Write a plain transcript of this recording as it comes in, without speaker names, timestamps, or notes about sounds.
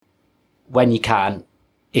when you can,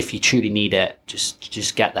 if you truly need it,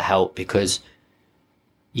 just get the help, because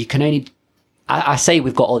you can only, I say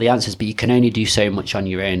we've got all the answers, but you can only do so much on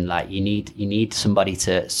your own. Like you need somebody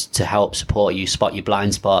to help support you, spot your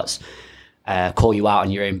blind spots, call you out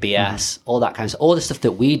on your own BS, all that kind of stuff, all the stuff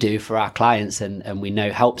that we do for our clients and we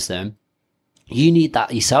know helps them. You need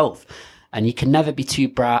that yourself, and you can never be too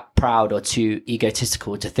proud or too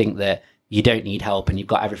egotistical to think that you don't need help and you've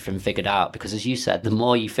got everything figured out, because as you said, the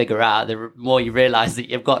more you figure out, the more you realize that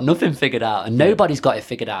you've got nothing figured out, and nobody's got it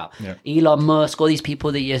figured out. Elon Musk, all these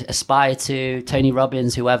people that you aspire to, Tony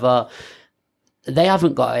Robbins, whoever, they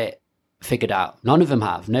haven't got it figured out. None of them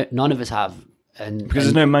have. None of us have. Because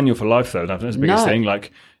there's no manual for life, though. That's the biggest thing.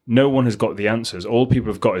 Like, no one has got the answers. All people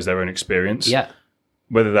have got is their own experience. Yeah.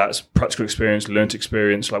 Whether that's practical experience, learnt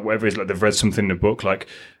experience, like whatever it is, like they've read something in a book, like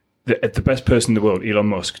the best person in the world, Elon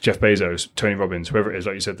Musk, Jeff Bezos, Tony Robbins, whoever it is,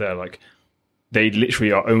 like you said there, like they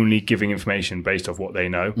literally are only giving information based off what they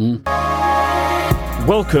know.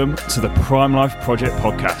 Welcome to the Prime Life Project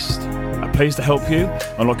podcast, a place to help you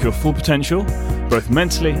unlock your full potential, both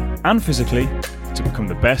mentally and physically, to become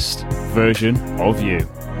the best version of you.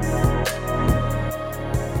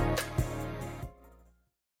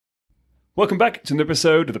 Welcome back to another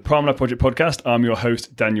episode of the Prime Life Project podcast. I'm your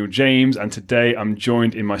host, Daniel James, and today I'm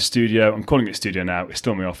joined in my studio. I'm calling it studio now. It's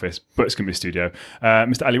still my office, but it's going to be a studio.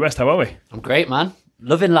 Mr. Ali West, how are we? I'm great, man.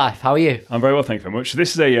 Loving life. How are you? I'm very well, thank you very much. So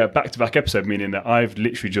this is a back-to-back episode, meaning that I've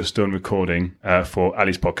literally just done recording for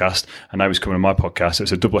Ali's podcast, and I was coming on my podcast, so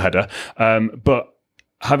it's a double header. But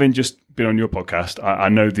having just been on your podcast, I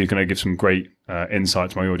know that you're going to give some great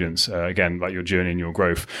insight to my audience, again, about your journey and your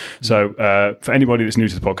growth. So for anybody that's new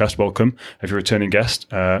to the podcast, welcome. If you're a returning guest,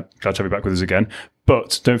 glad to have you back with us again.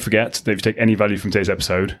 But don't forget that if you take any value from today's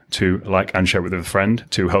episode, to like and share it with a friend,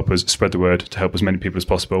 to help us spread the word, to help as many people as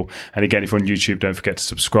possible. And again, if you're on YouTube, don't forget to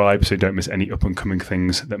subscribe so you don't miss any up-and-coming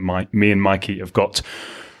things that me and Mikey have got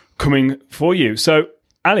coming for you. So,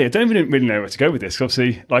 Ali, I don't even really know where to go with this.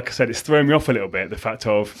 Obviously, like I said, it's throwing me off a little bit, the fact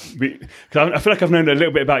of, because I feel like I've known a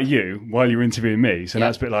little bit about you while you were interviewing me, so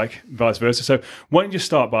that's a bit like vice versa. So why don't you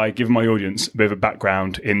start by giving my audience a bit of a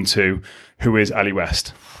background into who is Ali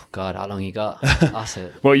West? God, how long you got? That's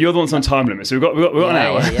it. Well, you're the one's on time limit, so we've got an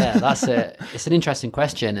hour. Yeah, that's it. It's an interesting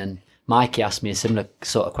question, and Mikey asked me a similar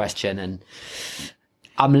sort of question, and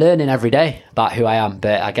I'm learning every day about who I am.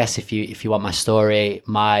 But I guess if you want my story,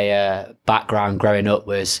 my background growing up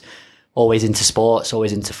was always into sports,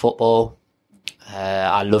 always into football.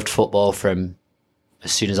 I loved football from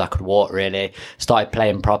as soon as I could walk, really. Started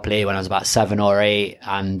playing properly when I was about 7 or 8,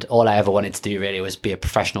 and all I ever wanted to do really was be a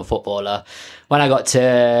professional footballer. When I got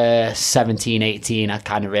to 17, 18, I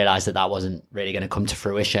kind of realised that wasn't really going to come to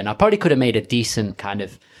fruition. I probably could have made a decent kind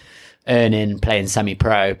of earning playing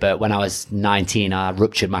semi-pro, but when I was 19, I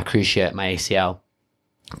ruptured my cruciate, my ACL,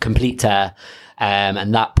 complete tear,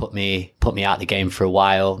 and that put me out the game for a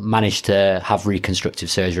while. Managed to have reconstructive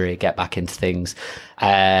surgery, get back into things,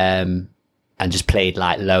 and just played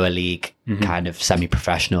like lower league, kind of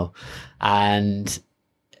semi-professional. And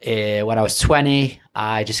when I was 20,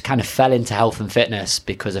 I just kind of fell into health and fitness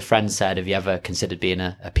because a friend said, "Have you ever considered being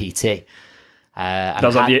a PT?" That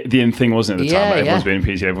was like the in thing, wasn't it, at the time? Like everyone's being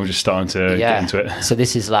PT, everyone's just starting to get into it. So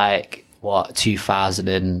this is like,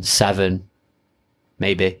 2007,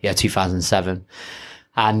 maybe? Yeah, 2007.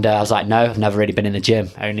 And I was like, no, I've never really been in the gym,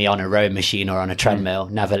 only on a rowing machine or on a treadmill,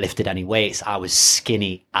 never lifted any weights. I was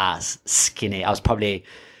skinny. I was probably,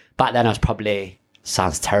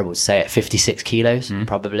 sounds terrible to say it, 56 kilos,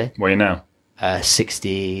 probably. What are you now?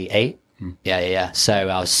 68. Yeah. So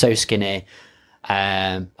I was so skinny.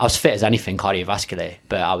 I was fit as anything cardiovascularly,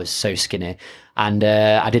 but I was so skinny. And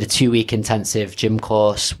I did a 2-week intensive gym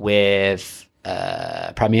course with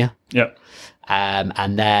Premier. Yep.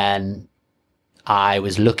 And then I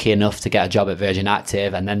was lucky enough to get a job at Virgin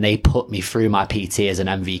Active, and then they put me through my PT as an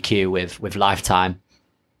MVQ with Lifetime.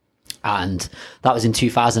 And that was in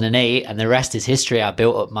 2008, and the rest is history. I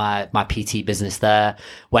built up my PT business there,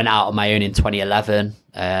 went out on my own in 2011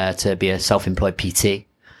 to be a self-employed PT.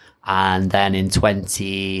 And then in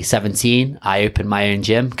 2017, I opened my own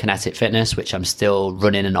gym, Kinetic Fitness, which I'm still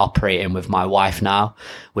running and operating with my wife now.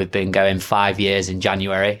 We've been going 5 years in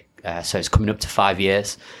January, so it's coming up to 5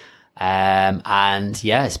 years. And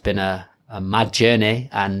yeah, it's been a mad journey.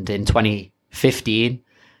 And in 2015,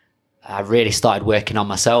 I really started working on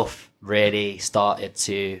myself, really started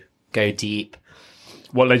to go deep.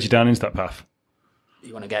 What led you down into that path?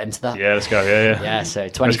 You want to get into that? Yeah, let's go. Yeah. Yeah. So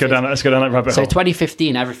let's go down that rabbit hole. So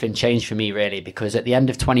 2015, everything changed for me really, because at the end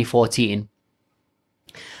of 2014,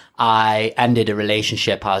 I ended a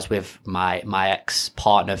relationship. I was with my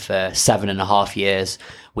ex-partner for 7.5 years.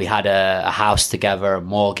 We had a house together, a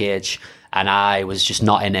mortgage, and I was just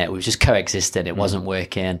not in it. We were just coexisting. It wasn't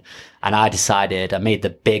working. And I made the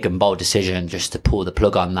big and bold decision just to pull the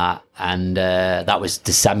plug on that. And that was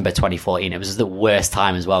December 2014. It was the worst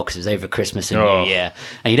time as well because it was over Christmas and New Year.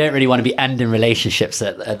 And you don't really want to be ending relationships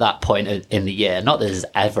at that point in the year. Not that there's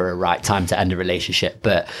ever a right time to end a relationship,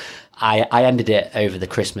 but I ended it over the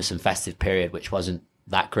Christmas and festive period, which wasn't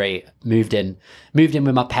that great. Moved in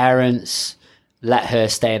with my parents, let her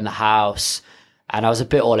stay in the house. And I was a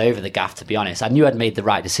bit all over the gaff, to be honest. I knew I'd made the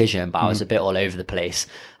right decision, but I was a bit all over the place.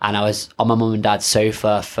 And I was on my mum and dad's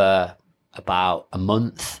sofa for about a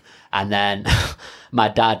month. And then my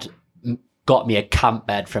dad got me a camp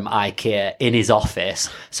bed from IKEA in his office.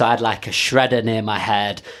 So I had like a shredder near my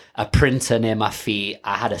head, a printer near my feet.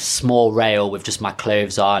 I had a small rail with just my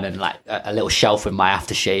clothes on and like a little shelf with my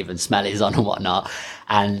aftershave and smellies on and whatnot.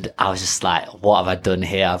 And I was just like, what have I done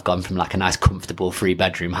here? I've gone from like a nice, comfortable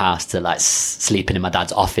 3-bedroom house to like sleeping in my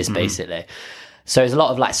dad's office, basically. So there's a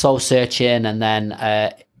lot of like soul searching. And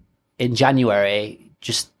then in January,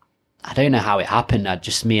 I don't know how it happened.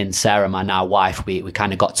 Me and Sarah, my now wife, we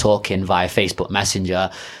kind of got talking via Facebook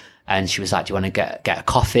Messenger. And she was like, do you want to get a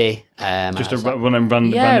coffee? Just one of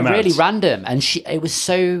random really random. And it was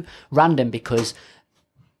so random because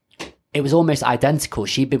it was almost identical.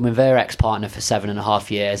 She'd been with her ex-partner for 7.5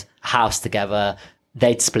 years, house together.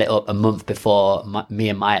 They'd split up a month before me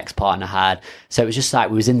and my ex-partner had. So it was just like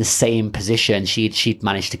we was in the same position. She'd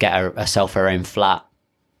managed to get herself her own flat.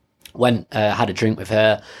 Went, had a drink with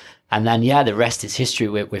her. And then, the rest is history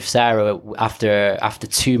with Sarah. After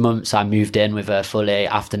 2 months, I moved in with her fully.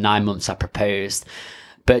 After 9 months, I proposed.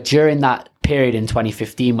 But during that period in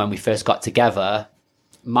 2015, when we first got together,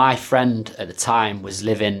 my friend at the time was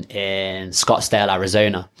living in Scottsdale,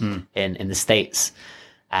 Arizona, in the States.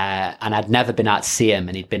 And I'd never been out to see him,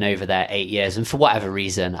 and he'd been over there 8 years. And for whatever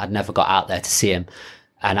reason, I'd never got out there to see him.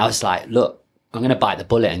 And I was like, look, I'm going to bite the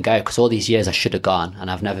bullet and go, because all these years I should have gone, and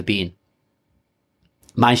I've never been.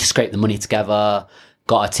 Managed to scrape the money together,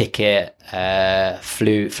 got a ticket,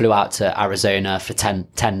 flew out to Arizona for 10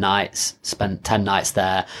 nights, spent 10 nights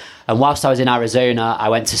there. And whilst I was in Arizona, I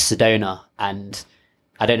went to Sedona. And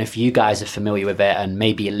I don't know if you guys are familiar with it, and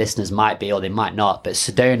maybe your listeners might be, or they might not, but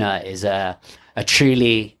Sedona is a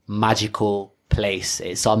truly magical place.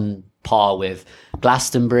 It's on par with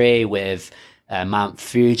Glastonbury, with Mount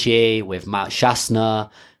Fuji, with Mount Shasta,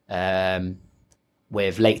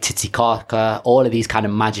 with Lake Titicaca, all of these kind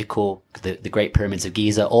of magical, the Great Pyramids of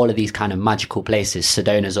Giza, all of these kind of magical places.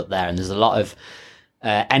 Sedona's up there, and there's a lot of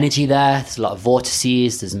energy there. There's a lot of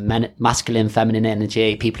vortices. There's masculine, feminine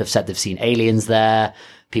energy. People have said they've seen aliens there.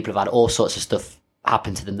 People have had all sorts of stuff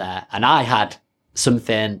happen to them there. And I had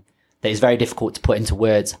something that is very difficult to put into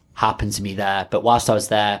words happen to me there. But whilst I was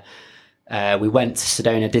there, we went to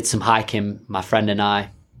Sedona, did some hiking, my friend and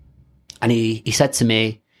I, and he said to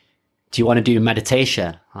me, do you want to do meditation?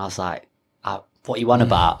 And I was like, what you on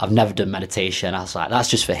about? I've never done meditation. I was like, that's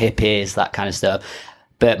just for hippies, that kind of stuff.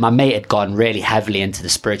 But my mate had gone really heavily into the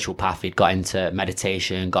spiritual path. He'd got into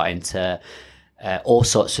meditation, got into all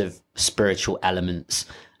sorts of spiritual elements.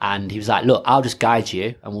 And he was like, look, I'll just guide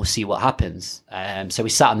you and we'll see what happens. So we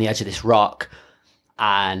sat on the edge of this rock,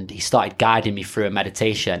 and he started guiding me through a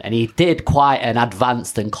meditation. And he did quite an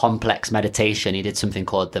advanced and complex meditation. He did something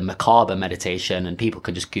called the Merkaba meditation, and people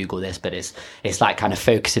can just Google this, but it's like kind of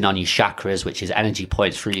focusing on your chakras, which is energy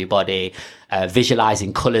points through your body,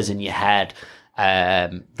 visualizing colors in your head.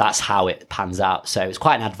 That's how it pans out. So it's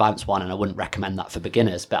quite an advanced one, and I wouldn't recommend that for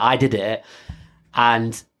beginners, but I did it,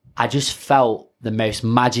 and I just felt the most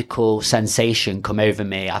magical sensation come over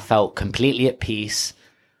me. I felt completely at peace.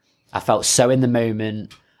 I felt so in the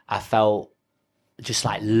moment. I felt just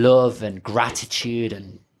like love and gratitude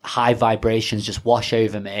and high vibrations just wash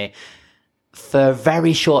over me. For a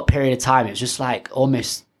very short period of time, it was just like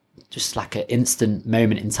almost just like an instant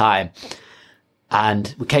moment in time.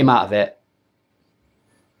 And we came out of it,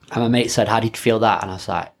 and my mate said, how did you feel that? And I was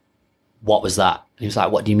like, what was that? And he was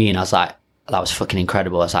like, what do you mean? I was like, that was fucking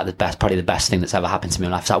incredible. I was like, probably the best thing that's ever happened to me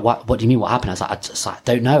in life. I was like, what do you mean? What happened? I was like, I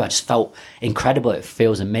don't know. I just felt incredible. It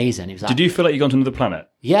feels amazing. He was like, did you feel like you'd gone to another planet?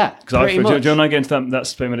 Yeah, pretty much. When I get into that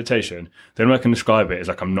state of meditation, the only way I can describe it is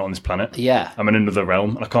like I'm not on this planet. Yeah. I'm in another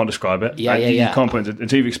realm, and I can't describe it. Yeah. You can't put it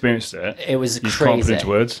until you've experienced it. It was you crazy. Can't put it into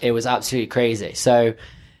words. It was absolutely crazy. So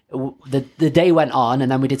the day went on,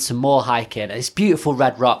 and then we did some more hiking. It's beautiful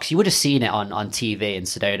red rocks. You would have seen it on TV in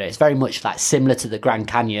Sedona. It's very much like similar to the Grand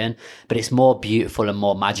Canyon, but it's more beautiful and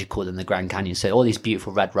more magical than the Grand Canyon. So all these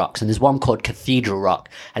beautiful red rocks, and there's one called Cathedral Rock,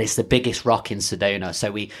 and it's the biggest rock in Sedona.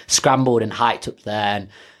 So we scrambled and hiked up there, and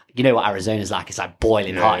you know what Arizona's like. It's like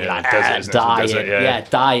boiling hot. You're like desert, dying,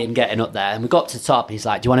 desert, dying getting up there. And we got up to the top. He's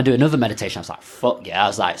like, "Do you want to do another meditation?" I was like, "Fuck yeah!" I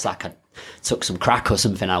was like, "It's like I took some crack or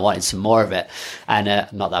something. I wanted some more of it." And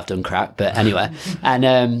not that I've done crack, but anyway.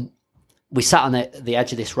 And we sat on the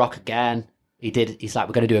edge of this rock again. He's like,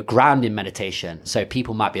 "We're going to do a grounding meditation." So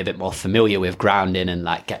people might be a bit more familiar with grounding and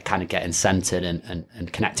like getting centered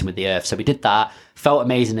and connecting with the earth. So we did that. Felt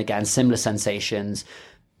amazing again. Similar sensations.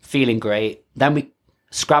 Feeling great. Then we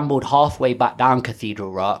scrambled halfway back down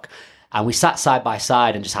Cathedral Rock, and we sat side by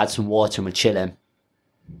side and just had some water and we're chilling.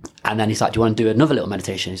 And then he's like, "Do you want to do another little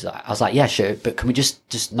meditation?" I was like, "Yeah, sure, but can we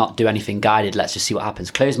just not do anything guided? Let's just see what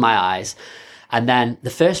happens." Close my eyes. And then the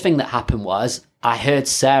first thing that happened was I heard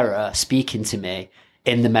Sarah speaking to me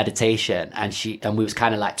in the meditation, and we was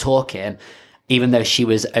kind of like talking, even though she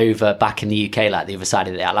was over back in the UK, like the other side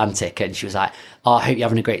of the Atlantic. And she was like, "Oh, I hope you're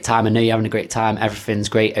having a great time. I know you're having a great time. Everything's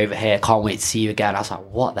great over here. Can't wait to see you again." I was like,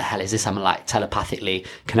 "What the hell is this?" I'm like telepathically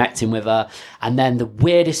connecting with her. And then the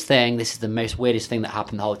weirdest thing, this is the most weirdest thing that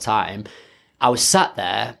happened the whole time. I was sat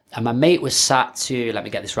there, and my mate was sat to, let me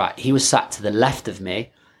get this right. He was sat to the left of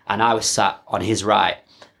me, and I was sat on his right.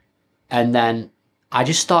 And then I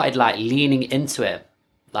just started like leaning into it,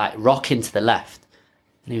 like rocking to the left.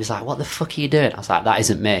 And he was like, "What the fuck are you doing?" I was like, "That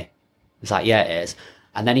isn't me." He was like, "Yeah, it is."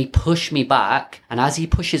 And then he pushed me back. And as he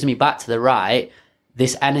pushes me back to the right,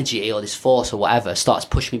 this energy or this force or whatever starts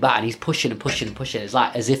pushing me back. And he's pushing and pushing and pushing. It's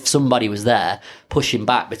like as if somebody was there pushing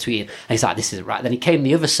back between. And he's like, "This isn't right." Then he came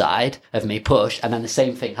the other side of me, pushed. And then the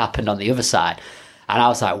same thing happened on the other side. And I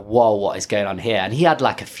was like, "Whoa, what is going on here?" And he had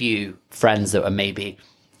like a few friends that were maybe,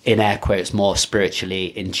 in air quotes, more spiritually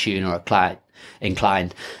in tune or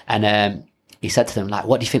inclined. And he said to them, like,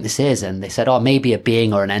 "What do you think this is?" And they said, "Oh, maybe a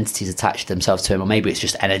being or an entity's attached themselves to him, or maybe it's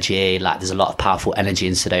just energy. Like there's a lot of powerful energy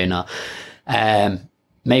in Sedona."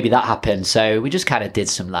 Maybe that happened. So we just kind of did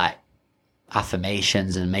some like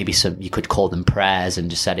affirmations and maybe some, you could call them prayers, and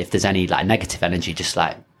just said if there's any like negative energy, just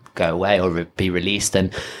like go away or be released.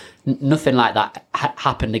 And nothing like that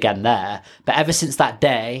happened again there. But ever since that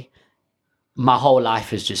day, my whole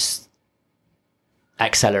life has just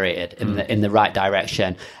accelerated in the right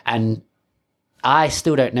direction. And I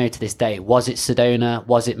still don't know to this day, was it Sedona?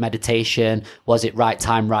 Was it meditation? Was it right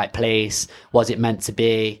time, right place? Was it meant to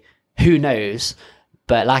be? Who knows?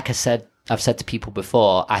 But like I said, I've said to people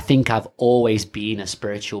before, I think I've always been a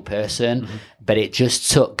spiritual person, but it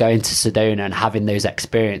just took going to Sedona and having those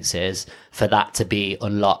experiences for that to be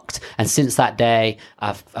unlocked. And since that day,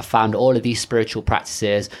 I've found all of these spiritual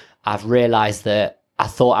practices. I've realized that I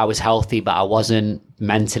thought I was healthy, but I wasn't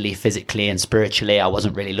mentally, physically, and spiritually. I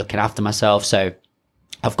wasn't really looking after myself. So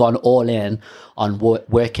I've gone all in on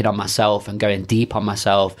working on myself and going deep on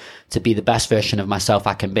myself to be the best version of myself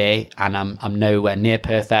I can be. And I'm nowhere near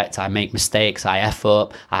perfect. I make mistakes. I F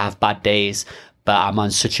up. I have bad days, but I'm on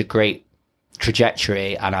such a great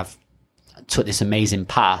trajectory, and I've took this amazing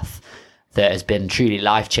path that has been truly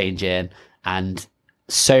life-changing. And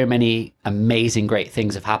so many amazing, great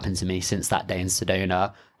things have happened to me since that day in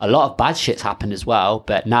Sedona. A lot of bad shit's happened as well,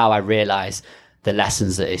 but now I realize the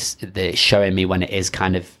lessons that it's showing me when it is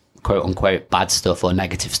kind of quote unquote bad stuff or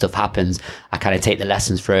negative stuff happens. I kind of take the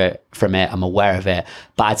lessons from it. I'm aware of it.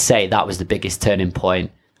 But I'd say that was the biggest turning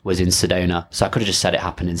point, was in Sedona. So I could have just said it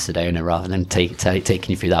happened in Sedona rather than taking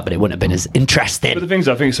you through that, but it wouldn't have been as interesting. But the things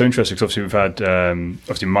I think are so interesting, because obviously we've had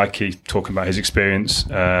obviously Mikey talking about his experience.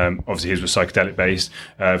 Obviously his was psychedelic based.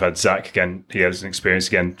 I've had Zach, again, he has an experience,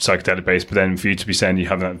 again, psychedelic based, but then for you to be saying you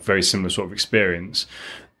have that very similar sort of experience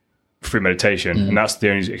through meditation, and that's the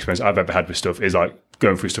only experience I've ever had with stuff, is like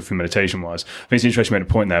going through stuff through meditation wise. I think it's interesting you made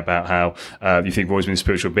a point there about how you think we've always been a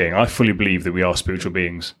spiritual being. I fully believe that we are spiritual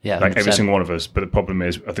beings, like 100%. Every single one of us. But the problem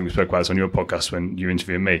is, I think we spoke about this on your podcast when you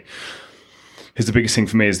interviewed me, is the biggest thing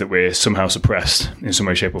for me is that we're somehow suppressed in some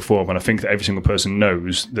way, shape or form. And I think that every single person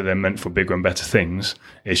knows that they're meant for bigger and better things.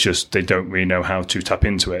 It's just they don't really know how to tap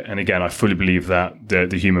into it. And again, I fully believe that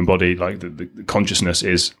the human body, like the consciousness,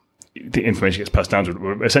 is the information gets passed down to,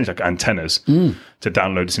 we're essentially like antennas to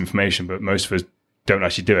download this information, but most of us don't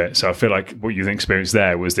actually do it. So I feel like what you experienced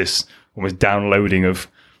there was this almost downloading of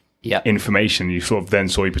information. You sort of then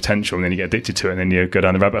saw your potential, and then you get addicted to it, and then you go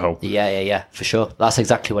down the rabbit hole. Yeah, for sure. That's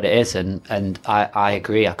exactly what it is. And I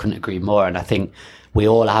agree. I couldn't agree more. And I think we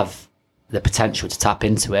all have the potential to tap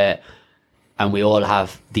into it, and we all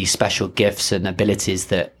have these special gifts and abilities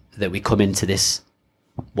that we come into this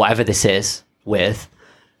whatever this is with.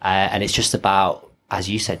 And it's just about, as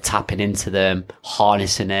you said, tapping into them,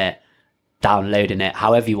 harnessing it, downloading it,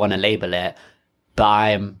 however you want to label it. But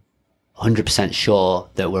I'm 100% sure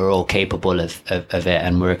that we're all capable of it,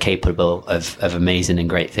 and we're capable of amazing and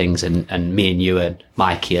great things. And me and you and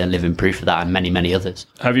Mikey are living proof of that, and many, many others.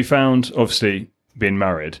 Have you found, obviously, being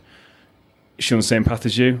married, is she on the same path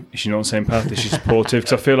as you? Is she not on the same path? Is she supportive?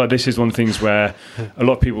 Because I feel like this is one of the things where a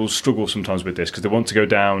lot of people struggle sometimes with this, because they want to go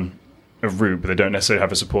down a route, but they don't necessarily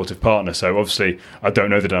have a supportive partner. So obviously, I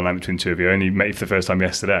don't know the dynamic between the two of you. I only met you for the first time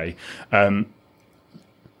yesterday.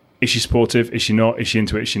 Is she supportive? Is she not? Is she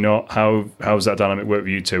into it? Is she not? How does that dynamic work with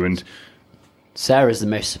you two? And Sarah's the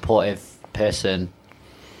most supportive person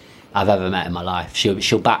I've ever met in my life.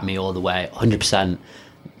 She'll back me all the way, 100%,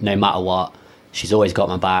 no matter what. She's always got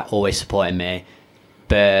my back, always supporting me.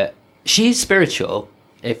 But she's spiritual.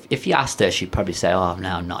 If you asked her, she'd probably say, "Oh no,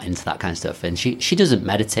 I'm not into that kind of stuff." And she doesn't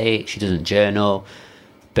meditate, she doesn't journal,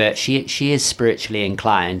 but she is spiritually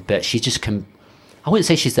inclined. But she just I wouldn't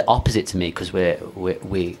say she's the opposite to me, because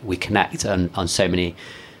we connect on so many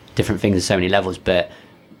different things and so many levels. But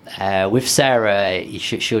with Sarah,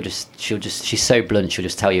 she'll just she's so blunt. She'll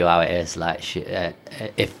just tell you how it is. Like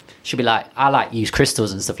if she'll be like, "I like use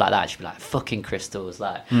crystals and stuff like that," she'll be like, "Fucking crystals,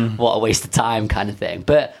 like what a waste of time," kind of thing.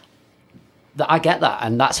 But I get that,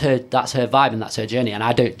 and that's her vibe, and that's her journey. And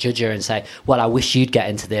I don't judge her and say, "Well, I wish you'd get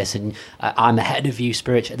into this," and I'm ahead of you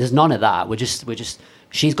spiritually. There's none of that. We're just.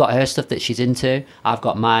 She's got her stuff that she's into. I've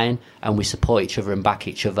got mine, and we support each other and back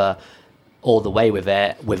each other all the way with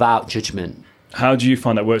it, without judgment. how do you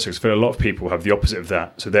find that works? Because I feel a lot of people have the opposite of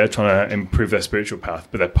that. So they're trying to improve their spiritual path,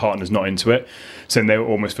 but their partner's not into it. So then they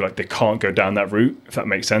almost feel like they can't go down that route, if that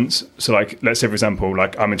makes sense. So like, let's say, for example,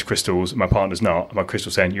 like I'm into crystals, my partner's not. And my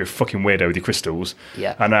crystal's saying, "You're a fucking weirdo with your crystals."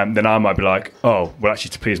 Yeah. And then I might be like, "Oh, well,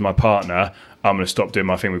 actually, to please my partner, I'm going to stop doing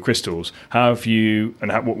my thing with crystals." How have you,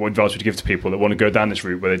 and what advice would you give to people that want to go down this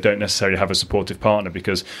route where they don't necessarily have a supportive partner?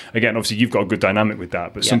 Because again, obviously you've got a good dynamic with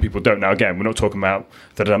that, but some people don't. Now, again, we're not talking about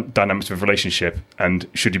the dynamics of a relationship and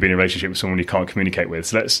should you be in a relationship with someone you can't communicate with.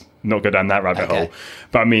 So let's not go down that rabbit hole.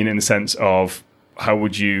 But I mean, in the sense of, how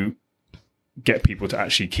would you get people to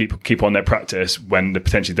actually keep on their practice when they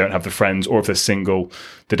potentially don't have the friends, or if they're single,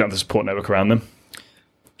 they don't have the support network around them?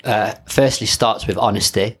 Firstly, starts with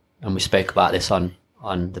honesty. And we spoke about this on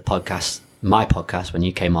the podcast, my podcast, when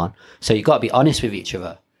you came on. So you've got to be honest with each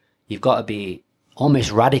other. You've got to be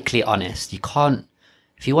almost radically honest. You can't,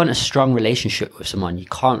 if you want a strong relationship with someone, you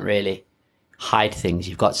can't really hide things.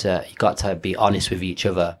 You've got to be honest with each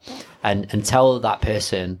other and tell that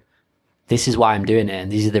person, this is why I'm doing it,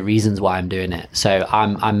 and these are the reasons why I'm doing it. So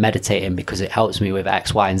I'm meditating because it helps me with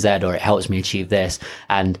X, Y, and Z, or it helps me achieve this.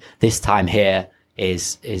 And this time here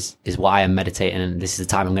is why I'm meditating, and this is the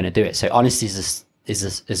time I'm going to do it. So honesty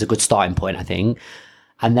is a good starting point, I think.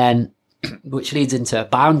 And then, which leads into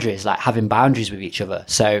boundaries, like having boundaries with each other.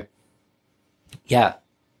 So yeah,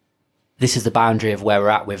 this is the boundary of where we're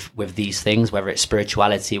at with these things, whether it's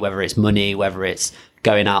spirituality, whether it's money, whether it's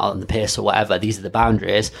going out on the piss or whatever. These are the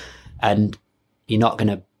boundaries, and you're not going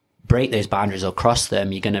to break those boundaries or cross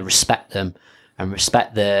them. You're going to respect them and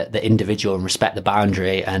respect the individual and respect the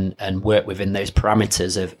boundary and work within those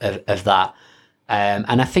parameters of that.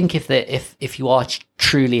 And I think if you are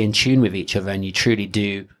truly in tune with each other and you truly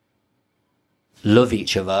do love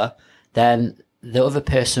each other, then the other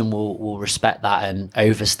person will respect that and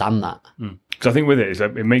overstand that. Because I think with it is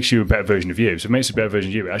that it makes you a better version of you. So it makes a better version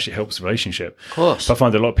of you. It actually helps the relationship. Of course. But I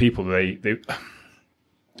find a lot of people, they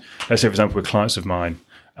let's say, for example, with clients of mine,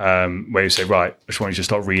 where you say, right, I just want you to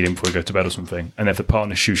start reading before we go to bed or something. And if the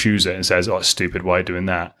partner shoo-shoos it and says, "Oh, it's stupid, why are you doing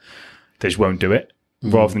that?" They just won't do it.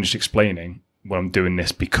 Rather than just explaining, "Well, I'm doing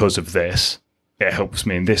this because of this. It helps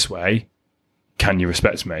me in this way. Can you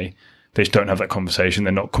respect me?" They just don't have that conversation.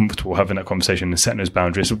 They're not comfortable having that conversation and setting those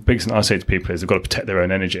boundaries. So the biggest thing I say to people is they've got to protect their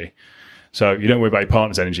own energy. So you don't worry about your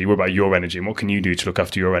partner's energy, you worry about your energy and what can you do to look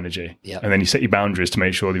after your energy. Yep. And then you set your boundaries to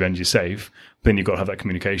make sure the energy is safe. Then you've got to have that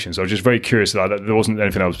communication. So I was just very curious that there wasn't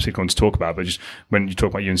anything I was particularly wanting to talk about, but just when you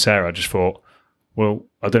talk about you and Sarah, I just thought, well,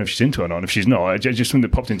 I don't know if she's into it or not. And if she's not, just something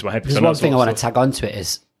that popped into my head. There's one thing I want to tag onto it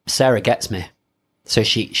is Sarah gets me. So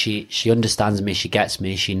she understands me, she gets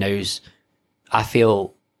me, she knows, I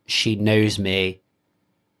feel she knows me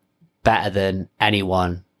better than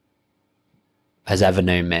anyone has ever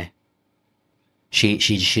known me.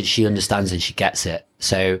 She understands and she gets it.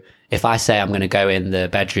 So if I say I'm going to go in the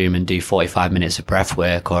bedroom and do 45 minutes of breath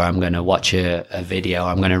work, or I'm going to watch a video, or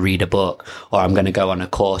I'm going to read a book, or I'm going to go on a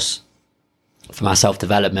course for my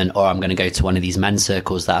self-development, or I'm going to go to one of these men's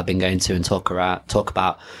circles that I've been going to and talk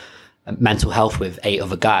about mental health with 8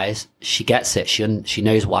 other guys, she gets it. She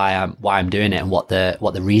knows why I'm doing it and what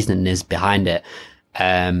the reasoning is behind it.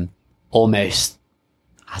 Almost,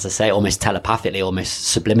 as I say, almost telepathically,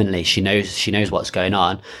 almost subliminally, she knows what's going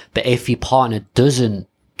on. But if your partner doesn't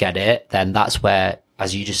get it, then that's where,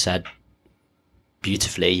 as you just said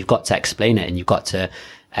beautifully, you've got to explain it, and you've got to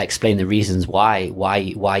explain the reasons why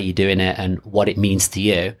you're doing it and what it means to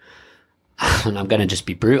you. And I'm going to just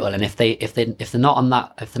be brutal. And if they're not on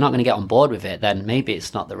that, if they're not going to get on board with it, then maybe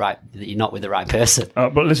it's not you're not with the right person.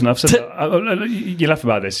 But listen, I've said you laugh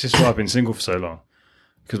about this. It's just why I've been single for so long.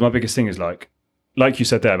 Because my biggest thing is like you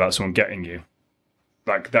said there about someone getting you,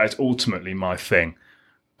 like that is ultimately my thing.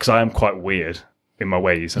 Because I am quite weird in my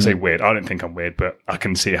ways. I say weird. I don't think I'm weird, but I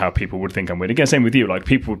can see how people would think I'm weird. Again, same with you. Like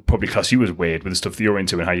people would probably class you as weird with the stuff that you're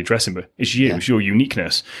into and how you're dressing. But it's you. Yeah. It's your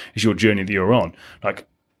uniqueness. It's your journey that you're on. Like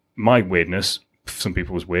my weirdness, for some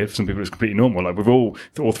people was weird. For some people it's completely normal. Like we've all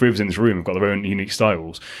 3 of us in this room have got their own unique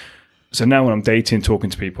styles. So now when I'm dating,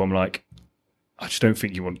 talking to people, I'm like, I just don't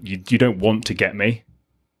think you don't want to get me.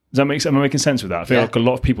 Does that make sense? Am I making sense with that? I feel like a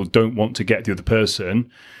lot of people don't want to get the other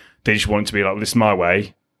person. They just want it to be like, well, this is my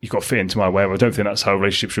way. You've got to fit into my way. Well, I don't think that's how a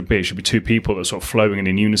relationship should be. It should be 2 people that are sort of flowing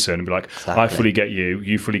in unison and be like, exactly. I fully get you,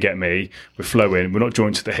 you fully get me. We're flowing. We're not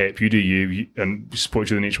joined to the hip. You do you and support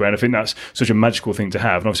each other in each way. And I think that's such a magical thing to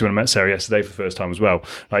have. And obviously when I met Sarah yesterday for the first time as well,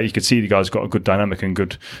 like you could see the guys got a good dynamic and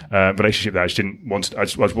good relationship there. I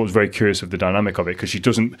was very curious of the dynamic of it because she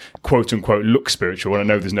doesn't quote unquote look spiritual. And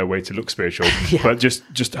I know there's no way to look spiritual, but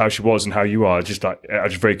just how she was and how you are, just like, I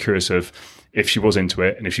was very curious of if she was into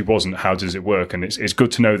it, and if she wasn't, how does it work? And it's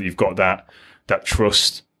good to know that you've got that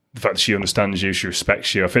trust, the fact that she understands you, she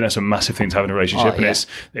respects you. I think that's a massive thing to have in a relationship, and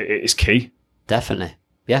it's key. Definitely,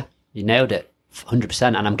 yeah, you nailed it,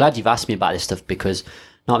 100%. And I'm glad you've asked me about this stuff because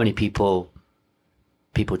not many people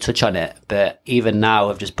touch on it. But even now,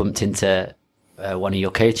 I've just bumped into one of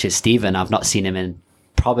your coaches, Stephen. I've not seen him in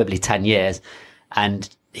probably 10 years,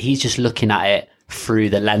 and he's just looking at it through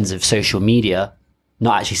the lens of social media.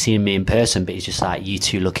 Not actually seeing me in person, but he's just like, you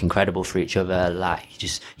two look incredible for each other. Like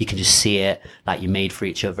you can just see it, like you're made for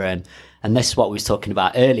each other. And this is what we was talking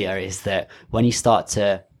about earlier, is that when you start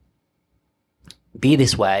to be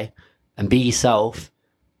this way and be yourself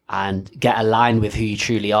and get aligned with who you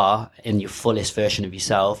truly are in your fullest version of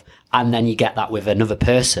yourself, and then you get that with another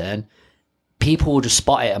person, people will just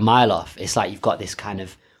spot it a mile off. It's like you've got this kind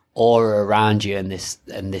of aura around you and this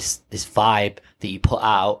vibe that you put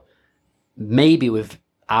out, maybe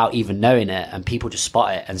without even knowing it, and people just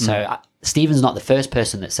spot it. And so Stephen's not the first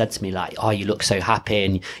person that said to me like, oh, you look so happy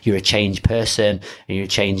and you're a changed person and you're a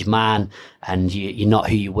changed man and you're not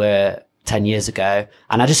who you were 10 years ago.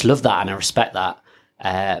 And I just love that and I respect that.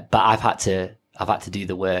 But I've had to do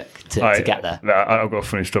the work to get there. I've got a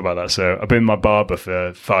funny story about that. So I've been with my barber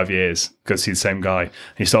for 5 years because he's the same guy.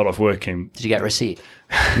 He started off working. Did you get a receipt?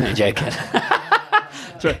 No, joking.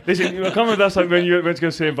 So, listen, I can't remember that's like when you went to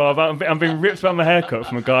go see a barber. I'm being ripped about my haircut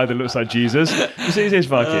from a guy that looks like Jesus. You see his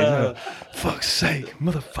Viking? Fuck's sake,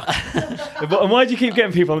 motherfucker. And why do you keep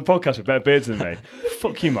getting people on the podcast with better beards than me?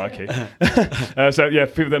 Fuck you, Mikey. So, yeah,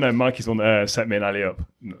 people don't know, Mikey's the one that set me and Ali up.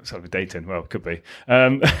 Sort of dating. Well, could be.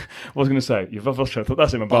 What was I going to say? You've lost track of thought.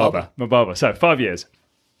 That's it, my barber. So, 5 years.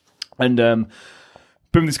 And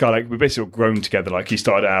been with this guy, like we've basically all grown together. Like he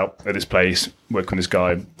started out at this place, working with this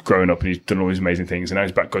guy, growing up, and he's done all these amazing things. And now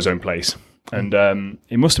he's back got his own place. And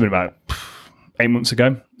it must have been about 8 months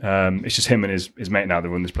ago. It's just him and his mate now that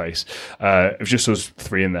run this place. It was just us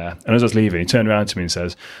 3 in there. And as I was leaving, he turned around to me and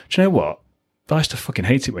says, "Do you know what? I used to fucking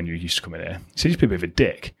hate it when you used to come in here. He said, you used to be a bit of a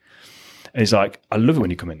dick." And he's like, "I love it when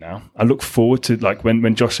you come in now. I look forward to like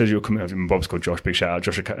when Josh says you're coming." My Bob's called Josh. Big shout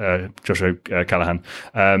out, Joshua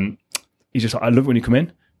Callahan. He's just like, "I love it when you come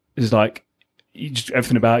in. It's like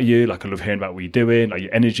everything about you. Like I love hearing about what you're doing, like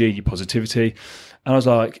your energy, your positivity." And I was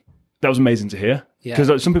like, "That was amazing to hear." Because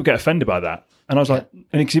like, some people get offended by that. And I was like, and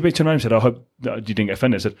because he turned around and said, "I hope that you didn't get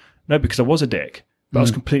offended." I said, "No, because I was a dick, but I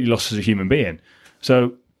was completely lost as a human being."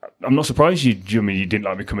 So I'm not surprised you didn't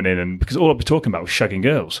like me coming in, and because all I'd be talking about was shagging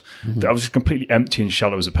girls. That I was just completely empty and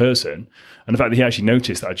shallow as a person. And the fact that he actually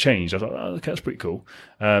noticed that I changed, I was like, "Oh, okay, that's pretty cool."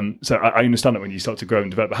 So I understand that when you start to grow and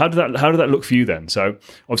develop. But how did that look for you then? So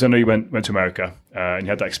obviously I know you went to America and you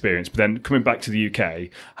had that experience, but then coming back to the UK,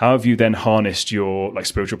 how have you then harnessed your like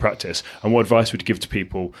spiritual practice? And what advice would you give to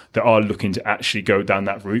people that are looking to actually go down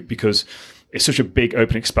that route? Because it's such a big,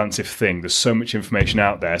 open, expansive thing. There's so much information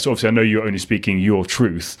out there. So obviously I know you're only speaking your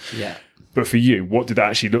truth. Yeah. But for you, what did that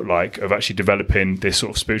actually look like of actually developing this sort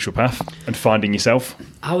of spiritual path and finding yourself?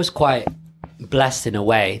 I was quite blessed in a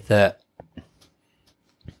way that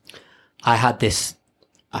I had this,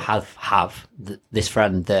 I have this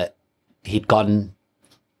friend that he'd gone.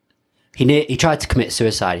 He tried to commit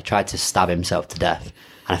suicide. He tried to stab himself to death,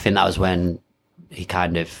 and I think that was when he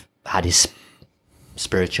kind of had his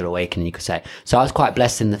spiritual awakening, you could say. So I was quite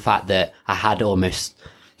blessed in the fact that I had almost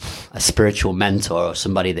a spiritual mentor or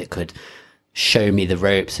somebody that could show me the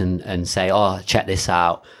ropes and say, oh, check this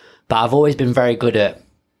out. But I've always been very good at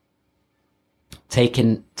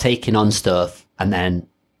taking on stuff and then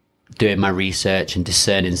doing my research and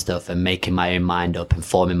discerning stuff and making my own mind up and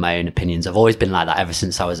forming my own opinions. I've always been like that ever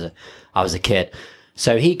since I was a kid.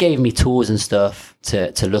 So he gave me tools and stuff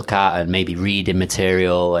to look at and maybe reading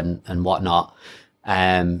material and whatnot.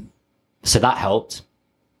 So that helped.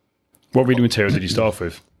 What reading material did you start off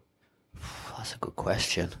with? That's a good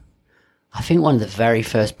question. I think one of the very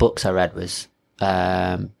first books I read was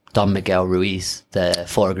Don Miguel Ruiz, The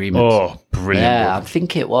Four Agreements. Oh, brilliant Yeah, book. I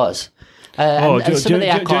think it was. And some of the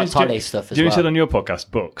Eckhart Tolle stuff as you well. said on your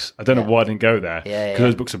podcast, books. I don't know why I didn't go there. Yeah. Because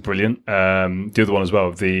those books are brilliant. The other one as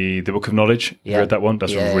well, the Book of Knowledge. You read that one?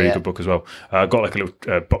 That's a really good book as well. I got like a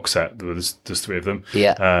little box set. There's 3 of them.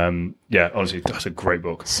 Yeah. Honestly, that's a great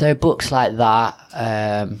book. So books like that,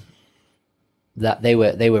 that they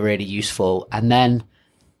were really useful. And then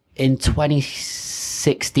in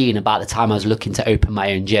 2016, about the time I was looking to open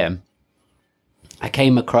my own gym, I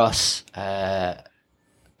came across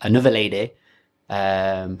another lady,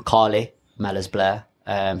 Carly Mellors Blair.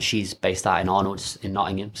 She's based out in Arnold's in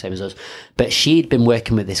Nottingham, same as us. But she'd been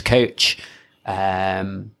working with this coach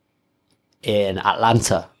in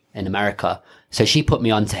Atlanta in America. So she put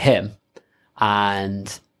me on to him,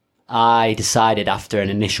 and I decided after an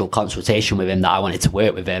initial consultation with him that I wanted to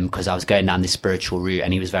work with him because I was going down this spiritual route,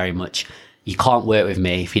 and he was very much, you can't work with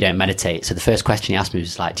me if you don't meditate. So the first question he asked me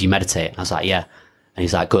was like, do you meditate? And I was like, yeah. And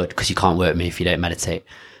he's like, good, because you can't work with me if you don't meditate.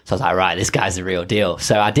 So I was like, right, this guy's the real deal.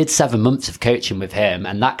 So I did 7 months of coaching with him,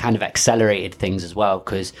 and that kind of accelerated things as well,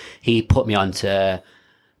 because he put me on to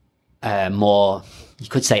more, you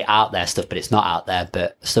could say out there stuff, but it's not out there,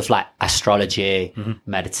 but stuff like astrology,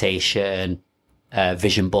 meditation,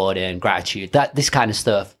 vision boarding, gratitude, this kind of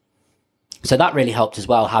stuff. So that really helped as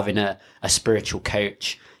well, having a spiritual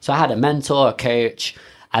coach. So I had a mentor, a coach,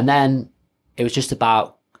 and then it was just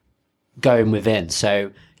about going within.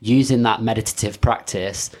 So using that meditative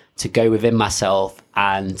practice to go within myself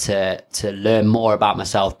and to learn more about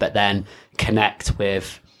myself, but then connect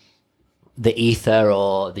with the ether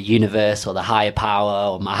or the universe or the higher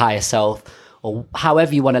power or my higher self, or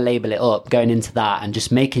however you want to label it up, going into that and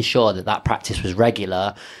just making sure that practice was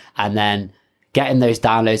regular, and then getting those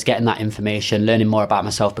downloads, getting that information, learning more about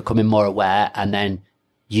myself, becoming more aware, and then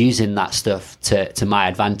using that stuff to my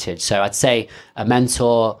advantage. So I'd say a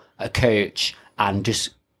mentor, a coach, and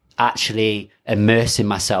just actually immersing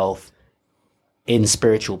myself in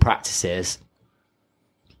spiritual practices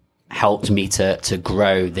helped me to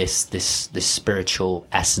grow this spiritual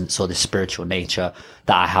essence or this spiritual nature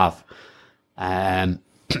that I have.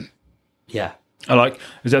 Yeah. I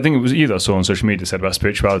think it was you that I saw on social media said about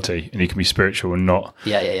spirituality, and you can be spiritual and not.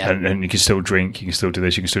 Yeah. And you can still drink, you can still do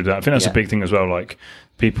this, you can still do that. I think that's a big thing as well. Like,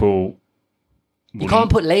 people. You can't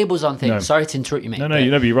put labels on things. No. Sorry to interrupt you, mate. No,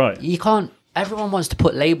 you're right. You can't. Everyone wants to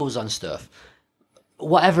put labels on stuff,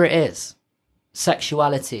 whatever it is.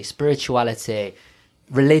 Sexuality, spirituality,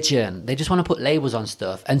 religion. They just want to put labels on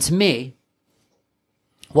stuff. And to me,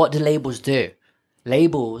 what do labels do?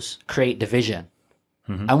 Labels create division.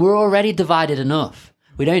 And we're already divided enough.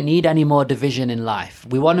 We don't need any more division in life.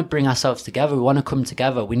 We want to bring ourselves together. We want to come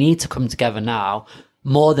together. We need to come together now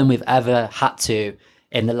more than we've ever had to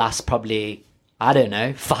in the last probably,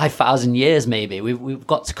 5,000 years maybe. We've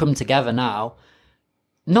got to come together now.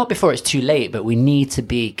 Not before it's too late, but we need to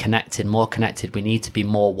be connected, more connected. We need to be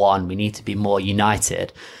more one. We need to be more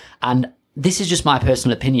united. And this is just my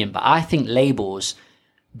personal opinion, but I think labels,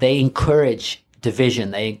 they encourage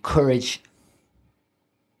division. They encourage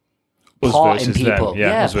part in people.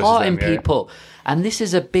 Part in people. And this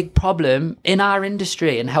is a big problem in our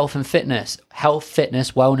industry, in health and fitness,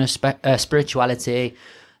 wellness, spirituality,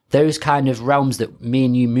 those kind of realms that me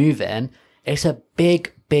and you move in. It's a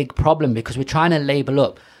big problem because we're trying to label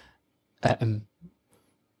up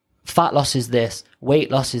fat loss is this,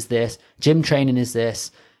 weight loss is this, gym training is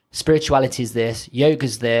this, spirituality is this,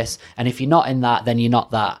 yoga's this, and if you're not in that, then you're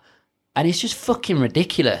not that. And it's just fucking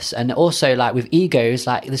ridiculous. And also, like, with egos,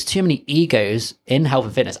 like, there's too many egos in health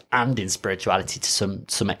and fitness and in spirituality to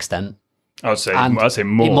some extent. I'd say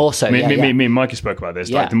more so. Me and Mikey spoke about this.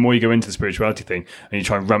 Like, the more you go into the spirituality thing and you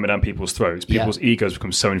try and ram it down people's throats, people's egos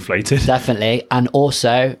become so inflated. Definitely. And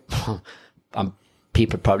also,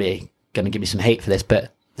 people are probably going to give me some hate for this,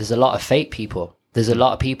 but there's a lot of fake people. There's a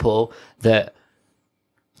lot of people that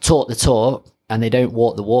talk the talk and they don't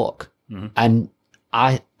walk the walk. And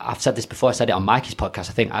I've said this before, I said it on Mikey's podcast.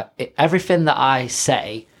 I think everything that I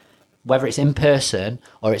say, whether it's in person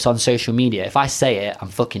or it's on social media, if I say it, I'm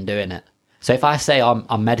fucking doing it. So if I say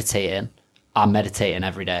I'm meditating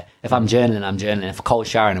every day. If I'm journaling, I'm journaling. If I'm cold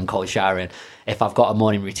showering, I'm cold showering. If I've got a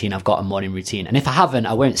morning routine, I've got a morning routine. And if I haven't,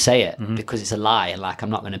 I won't say it because it's a lie and like I'm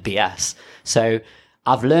not going to BS. So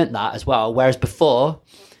I've learned that as well. Whereas before,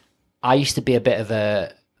 I used to be a bit of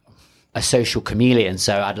a social chameleon.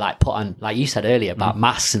 So I'd like put on, like you said earlier about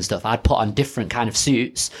masks and stuff, I'd put on different kind of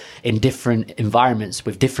suits in different environments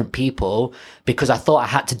with different people because I thought I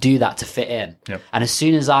had to do that to fit in. Yep. And as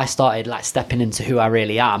soon as I started like stepping into who I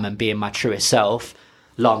really am and being my truest self,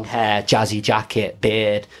 long hair, jazzy jacket,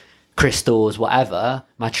 beard, crystals, whatever,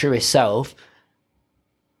 my truest self,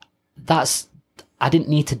 I didn't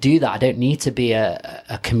need to do that. I don't need to be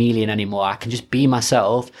a chameleon anymore. I can just be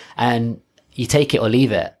myself, and you take it or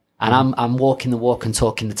leave it. And I'm walking the walk and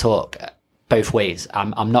talking the talk both ways.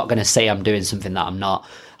 I'm not going to say I'm doing something that I'm not.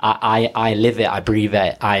 I live it, I breathe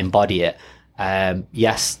it, I embody it.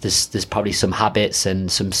 Yes, there's probably some habits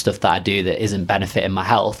and some stuff that I do that isn't benefiting my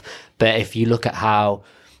health. But if you look at how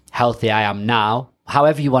healthy I am now,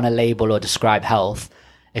 however you want to label or describe health,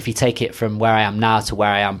 if you take it from where I am now to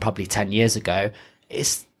where I am probably 10 years ago,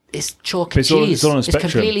 it's chalk and cheese. It's all on a spectrum.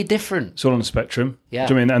 It's completely different. It's all on the spectrum. Yeah.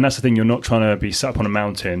 Do you know what I mean? And that's the thing. You're not trying to be sat up on a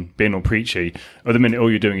mountain, being all preachy. At the minute, all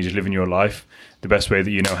you're doing is just living your life the best way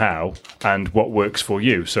that you know how and what works for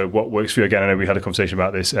you. So what works for you? Again, I know we had a conversation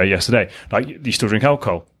about this yesterday. Like, you still drink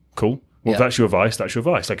alcohol. Cool. Well, if that's your vice, that's your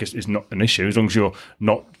vice. Like, it's not an issue as long as you're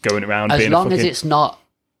not going around being as it's not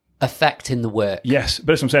affecting the work. Yes, but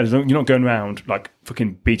that's what I'm saying. You're not going around like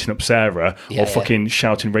fucking beating up Sarah or fucking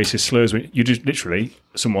shouting racist slurs. You're just literally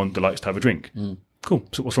someone that likes to have a drink. Cool.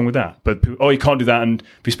 So what's wrong with that? But you can't do that and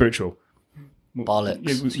be spiritual. Bollocks.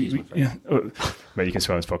 Mate, you can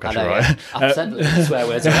swear on this podcast, know, right? I've said swear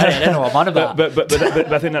words already. I don't know what I'm on about. But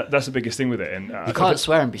I think that's the biggest thing with it. And you can't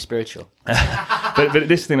swear and be spiritual. but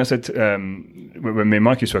this thing I said when me and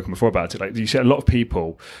Mikey were spoken before about it, like you see a lot of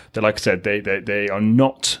people that, like I said, they are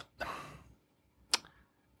not.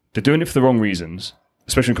 They're doing it for the wrong reasons,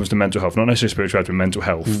 especially when it comes to mental health, not necessarily spirituality, but mental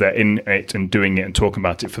health. They're in it and doing it and talking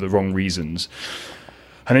about it for the wrong reasons.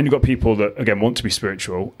 And then you've got people that, again, want to be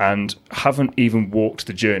spiritual and haven't even walked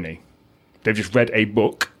the journey. They've just read a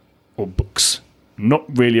book or books, not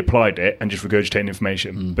really applied it and just regurgitating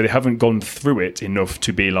information. But they haven't gone through it enough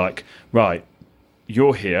to be like, right,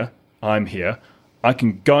 you're here, I'm here. I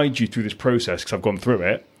can guide you through this process because I've gone through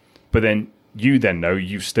it. But then you then know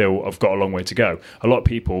you still have got a long way to go. A lot of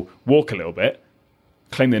people walk a little bit,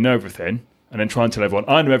 claim they know everything, and then try and tell everyone,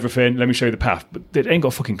 I know everything, let me show you the path. But they ain't got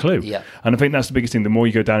a fucking clue. Yeah. And I think that's the biggest thing. The more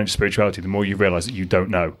you go down into spirituality, the more you realise that you don't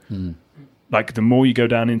know. Like, the more you go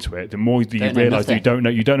down into it, the more that you realise that you don't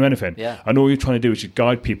know anything. Yeah. And all you're trying to do is just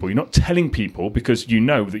guide people. You're not telling people because you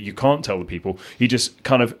know that you can't tell the people. You're just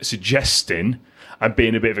kind of suggesting and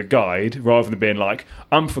being a bit of a guide rather than being like,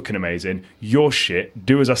 I'm fucking amazing, you're shit,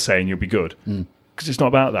 do as I say and you'll be good. Because it's not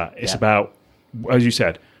about that. It's about, as you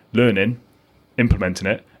said, learning, implementing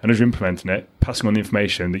it, and as you're implementing it, passing on the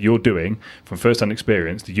information that you're doing from first-hand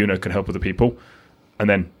experience that you know can help other people, and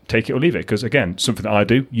then take it or leave it. Because, again, something that I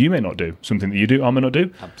do, you may not do. Something that you do, I may not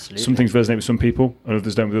do. Absolutely. Some things resonate with some people and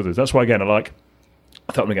others don't with others. That's why, again, I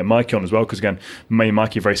thought I'm going to get Mikey on as well, because, again, me and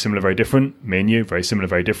Mikey are very similar, very different. Me and you, very similar,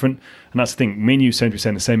 very different. And that's the thing. Me and you seem to be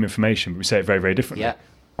saying the same information, but we say it very, very differently. Yeah.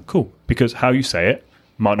 Cool. Because how you say it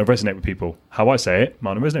might not resonate with people. How I say it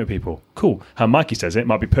might not resonate with people. Cool. How Mikey says it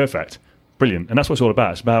might be perfect. Brilliant. And that's what it's all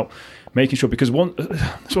about. It's about making sure, because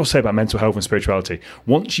that's what I say about mental health and spirituality.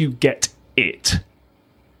 Once you get it,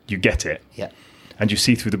 you get it. Yeah. And you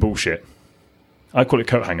see through the bullshit. I call it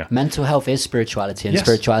coat hanger. Mental health is spirituality, and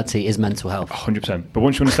spirituality is mental health. 100%. But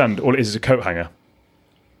once you understand all it is a coat hanger,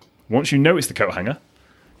 once you know it's the coat hanger,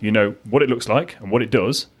 you know what it looks like and what it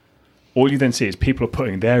does, all you then see is people are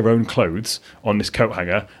putting their own clothes on this coat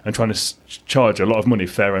hanger and trying to charge a lot of money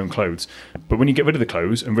for their own clothes. But when you get rid of the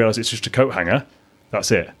clothes and realise it's just a coat hanger,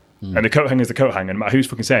 that's it. And the coat hanger is the coat hanger, no matter who's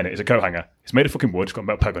fucking saying it, it's a coat hanger. It's made of fucking wood, it's got a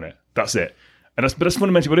metal peg on it. That's it. And that's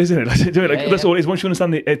fundamentally what it is, isn't it? That's all it is. Once you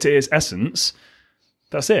understand its essence,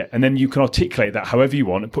 that's it. And then you can articulate that however you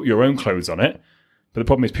want and put your own clothes on it. But the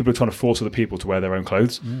problem is people are trying to force other people to wear their own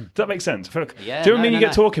clothes. Does that make sense? I feel like, do you know what I mean? You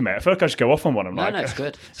get talking, mate. I feel like I just go off on one. I'm like, it's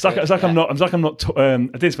good. It's like I'm not. I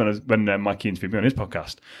did this when Mikey interviewed me on his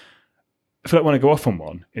podcast. I feel like when I go off on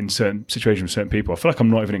one in certain situations with certain people, I feel like I'm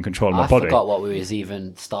not even in control of my body. I forgot what we was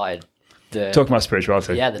even started. Talking about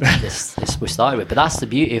spirituality. Yeah, this we started with. But that's the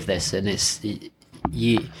beauty of this, and it's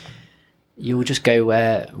you'll just go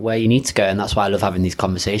where you need to go, and that's why I love having these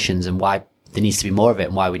conversations, and why there needs to be more of it,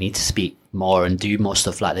 and why we need to speak more and do more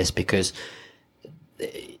stuff like this, because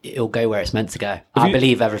it'll go where it's meant to go. I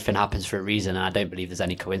believe everything happens for a reason, and I don't believe there's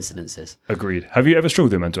any coincidences. Agreed. Have you ever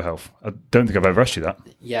struggled with mental health? I don't think I've ever asked you that.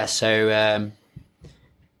 Yeah, so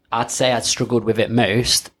I'd say I'd struggled with it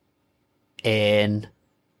most in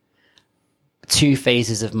 2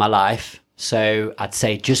 phases of my life. So I'd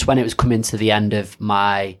say just when it was coming to the end of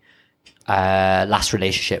my last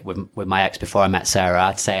relationship with my ex before I met Sarah,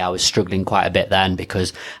 I'd say I was struggling quite a bit then,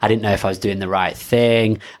 because I didn't know if I was doing the right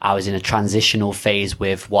thing. I was in a transitional phase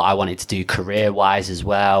with what I wanted to do career-wise as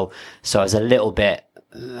well. So I was a little bit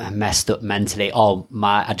messed up mentally.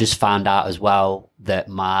 I just found out as well that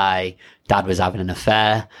my dad was having an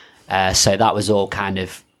affair. So that was all kind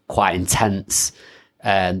of quite intense,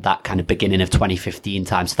 that kind of beginning of 2015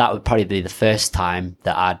 time. So that would probably be the first time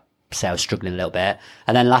that I'd say I was struggling a little bit.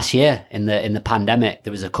 And then last year in the pandemic,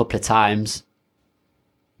 there was a couple of times,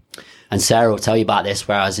 and Sarah will tell you about this,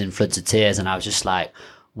 where I was in floods of tears and I was just like,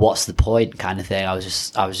 what's the point, kind of thing. I was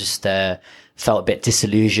just felt a bit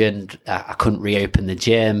disillusioned. I couldn't reopen the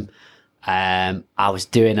gym. I was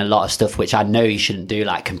doing a lot of stuff which I know you shouldn't do,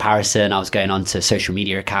 like comparison. I was going on to social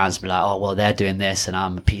media accounts and be like, oh, well, they're doing this and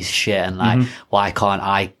I'm a piece of shit, and like, why can't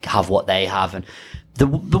I have what they have? And the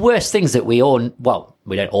worst things that we don't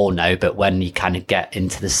all know, but when you kind of get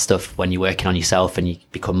into this stuff, when you're working on yourself and you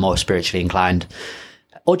become more spiritually inclined,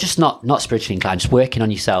 or just not spiritually inclined, just working on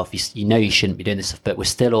yourself, you know you shouldn't be doing this stuff, but we're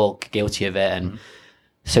still all guilty of it. And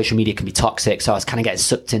social media can be toxic. So I was kind of getting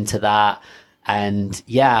sucked into that. And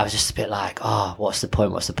yeah, I was just a bit like, oh, what's the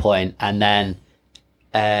point? And then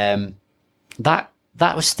that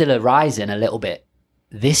was still arising a little bit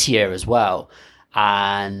this year as well.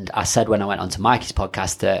 And I said when I went on to Mikey's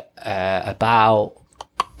podcast that about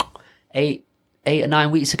 8 or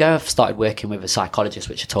 9 weeks ago, I've started working with a psychologist,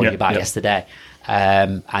 which I told you about yesterday.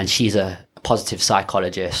 And she's a positive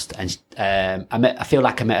psychologist. And I feel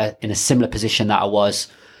like I'm in a similar position that I was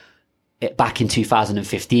back in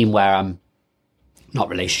 2015, where I'm not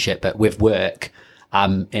relationship, but with work,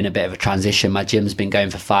 I'm in a bit of a transition. My gym's been going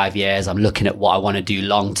for 5 years. I'm looking at what I want to do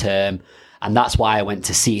long term. And that's why I went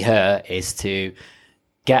to see her, is to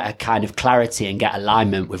get a kind of clarity and get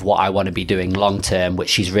alignment with what I want to be doing long term, which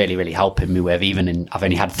she's really, really helping me with. I've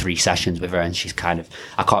only had 3 sessions with her, and she's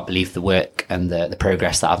I can't believe the work and the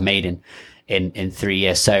progress that I've made in 3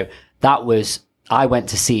 years. So I went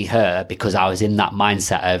to see her because I was in that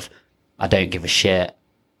mindset of, I don't give a shit.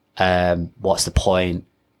 What's the point?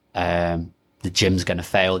 The gym's going to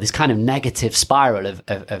fail. This kind of negative spiral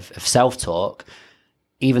of self-talk,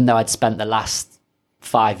 even though I'd spent the last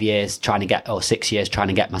 5 years 6 years trying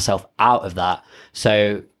to get myself out of that.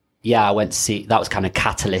 So yeah, I went to see, that was kind of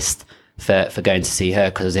catalyst for going to see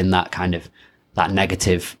her, because I was in that kind of, that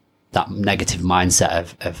negative mindset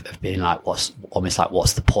of being like, what's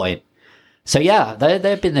the point? So yeah, there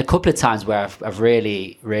have been a couple of times where I've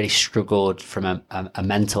really, really struggled from a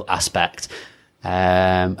mental aspect.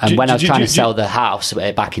 And when I was trying to sell the house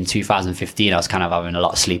back in 2015, I was kind of having a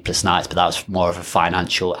lot of sleepless nights, but that was more of a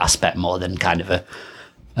financial aspect more than kind of a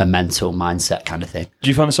mental mindset kind of thing. Do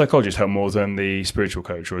you find the psychologist help more than the spiritual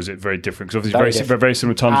coach, or is it very different? Because obviously very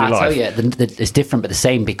similar times in your life. I tell you, it's different but the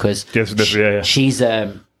same, because she's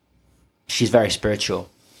very spiritual.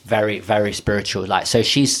 Very, very spiritual. Like, so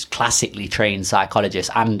she's classically trained psychologist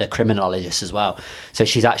and a criminologist as well. So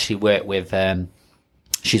she's actually worked with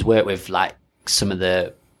like some of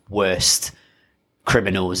the worst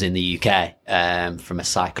criminals in the UK from a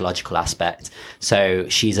psychological aspect. So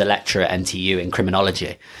she's a lecturer at NTU in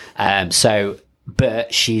criminology.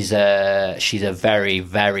 But she's a very,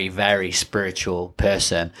 very, very spiritual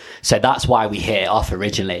person. So that's why we hit it off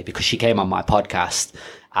originally, because she came on my podcast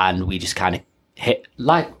and we just kind of hit,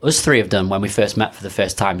 like us 3 have done when we first met for the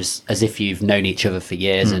first time, just as if you've known each other for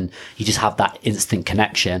years and you just have that instant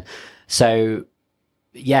connection. So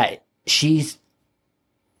yeah, she's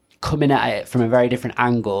coming at it from a very different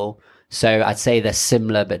angle. So I'd say they're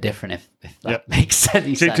similar but different, if that makes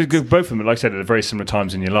any sense. Because both of them, like I said, at very similar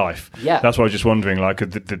times in your life. Yeah. That's why I was just wondering, like,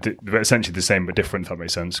 essentially the same but different, if that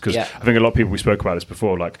makes sense. Because I think a lot of people, we spoke about this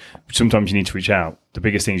before, like, sometimes you need to reach out. The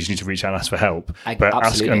biggest thing is you need to reach out and ask for help.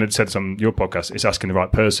 But and it said on your podcast, it's asking the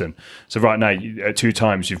right person. So right now, at 2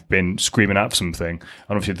 times, you've been screaming out for something.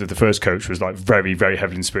 And obviously the first coach was like very, very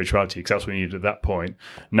heavily in spirituality, because that's what you needed at that point.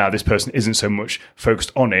 Now this person isn't so much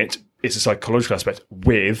focused on it. It's a psychological aspect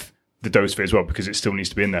with the dose of it as well, because it still needs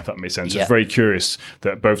to be in there, if that makes sense. Yeah. It's very curious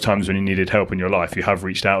that both times when you needed help in your life, you have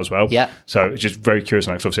reached out as well. Yeah. So it's just very curious.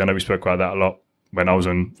 And obviously I know we spoke about that a lot when I was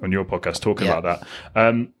on your podcast talking about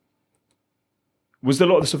that. Was there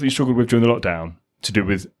a lot of the stuff that you struggled with during the lockdown to do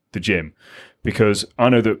with the gym? because I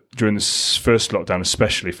know that during this first lockdown,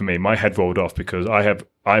 especially for me, my head rolled off because I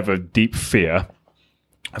have a deep fear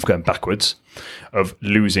of going backwards, of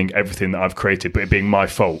losing everything that I've created, but it being my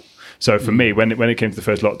fault. So for me, when it came to the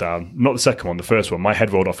first lockdown, not the second one, the first one, my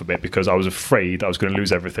head rolled off a bit because I was afraid I was going to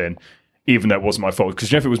lose everything, even though it wasn't my fault.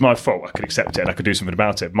 Because if it was my fault, I could accept it and I could do something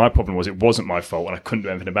about it. My problem was it wasn't my fault and I couldn't do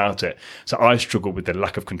anything about it. So I struggled with the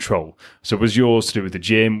lack of control. So was yours to do with the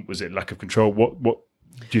gym? Was it lack of control? What do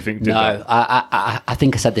you think did that? I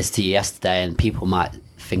think I said this to you yesterday, and people might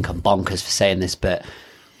think I'm bonkers for saying this, but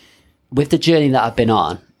with the journey that I've been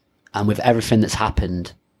on and with everything that's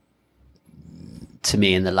happened to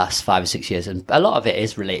me in the last 5 or 6 years, and a lot of it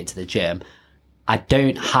is related to the gym, I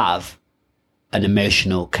don't have an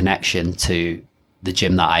emotional connection to the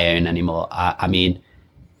gym that I own anymore. I mean,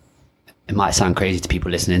 it might sound crazy to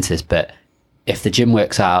people listening to this, but if the gym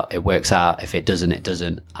works out, it works out. If it doesn't, it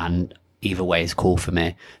doesn't. And either way is cool for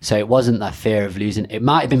me. So it wasn't that fear of losing. It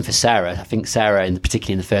might have been for Sarah. I think Sarah,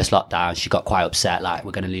 particularly in the first lockdown, she got quite upset, like,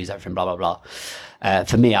 we're going to lose everything, blah, blah, blah.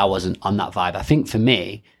 For me, I wasn't on that vibe. I think for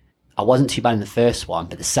me, I wasn't too bad in the first one,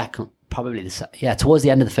 but the second, towards the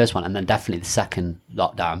end of the first one, and then definitely the second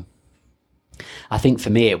lockdown. I think for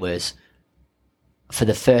me, it was for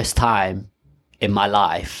the first time in my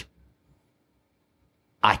life,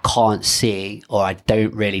 I can't see, or I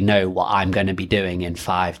don't really know what I'm going to be doing in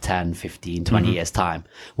 5, 10, 15, 20 years time.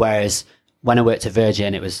 Whereas when I worked at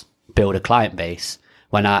Virgin, it was build a client base.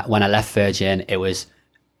 When I left Virgin, it was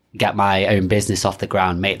get my own business off the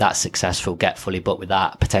ground, make that successful, get fully booked with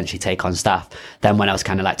that, potentially take on staff. Then when I was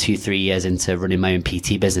kind of like 2-3 years into running my own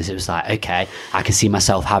PT business, it was like, okay, I can see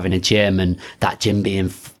myself having a gym and that gym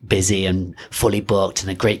being busy and fully booked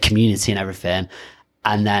and a great community and everything.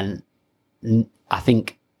 And then I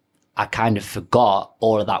think I kind of forgot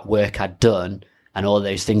all of that work I'd done and all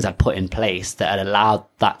those things I'd put in place that had allowed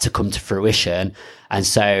that to come to fruition. And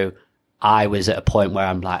so I was at a point where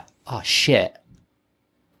I'm like, oh shit,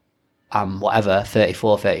 I'm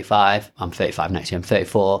 34, 35. I'm 35 next year. I'm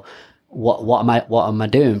 34. What am I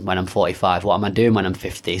doing when I'm 45? What am I doing when I'm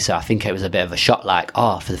 50? So I think it was a bit of a shock, like,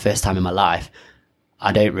 oh, for the first time in my life,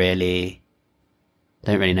 I don't really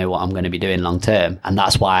know what I'm going to be doing long term. And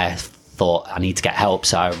that's why I thought I need to get help.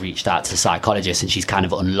 So I reached out to a psychologist, and she's kind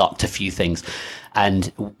of unlocked a few things.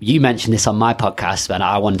 And you mentioned this on my podcast, and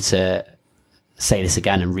I wanted to say this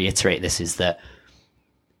again and reiterate this, is that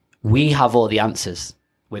we have all the answers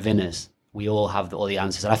within us. We all have all the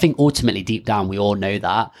answers. And I think ultimately deep down, we all know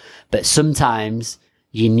that. But sometimes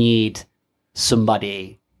you need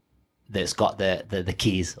somebody that's got the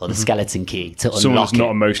keys or the skeleton key to unlock someone that's it.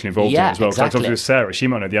 not emotionally involved in it as well. Exactly. For example, with Sarah, she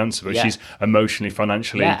might know the answer, but she's emotionally,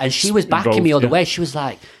 financially and she was backing involved. me all the way. She was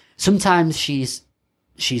like, sometimes she's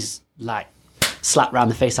like, slap around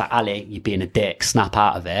the face like, Ali, you're being a dick, snap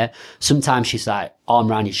out of it. Sometimes she's like, arm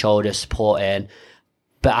around your shoulder, supporting.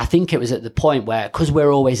 But I think it was at the point where, because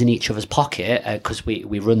we're always in each other's pocket, because we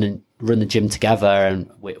run the gym together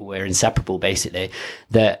and we're inseparable basically,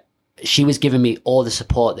 that she was giving me all the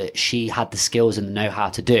support that she had the skills and the know-how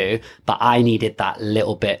to do, but I needed that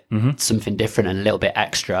little bit, something different and a little bit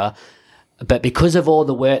extra. But because of all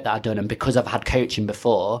the work that I'd done and because I've had coaching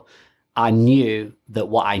before, I knew that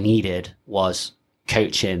what I needed was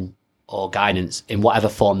coaching or guidance in whatever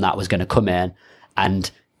form that was going to come in. And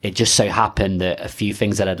it just so happened that a few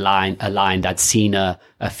things that had aligned. I'd seen her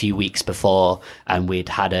a few weeks before, and we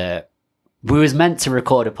was meant to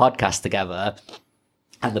record a podcast together,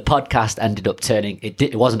 and the podcast ended up turning,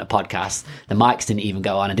 it wasn't a podcast. The mics didn't even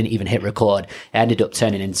go on. I didn't even hit record. It ended up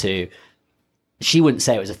turning into, she wouldn't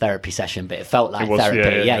say it was a therapy session, but it felt like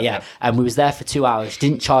therapy. Yeah. And we was there for 2 hours. She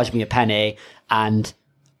didn't charge me a penny, and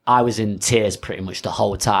I was in tears pretty much the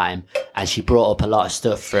whole time. And she brought up a lot of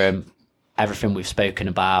stuff from everything we've spoken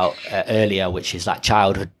about earlier, which is like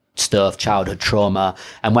childhood stuff, childhood trauma.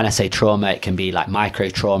 And when I say trauma, it can be like micro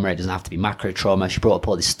trauma. It doesn't have to be macro trauma. She brought up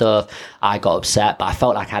all this stuff. I got upset, but I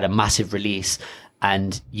felt like I had a massive release.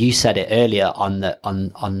 And you said it earlier on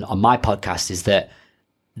my podcast, is that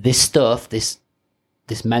this stuff, this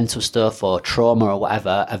mental stuff or trauma or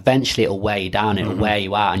whatever, eventually it'll wear you down, it'll wear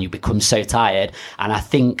you out, and you become so tired. And I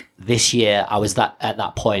think this year I was at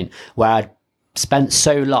that point where I'd spent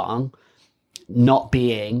so long not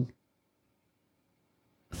being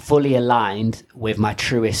fully aligned with my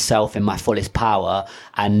truest self in my fullest power,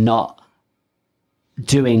 and not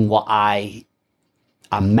doing what I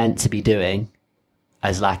am meant to be doing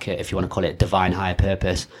as like if you want to call it divine higher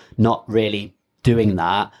purpose, not really doing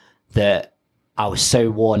that I was so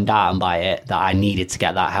worn down by it that I needed to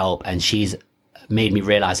get that help. And she's made me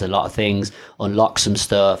realize a lot of things, unlock some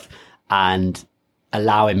stuff, and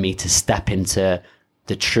allowing me to step into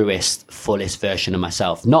the truest, fullest version of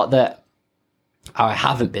myself. Not that I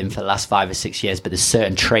haven't been for the last 5 or 6 years, but there's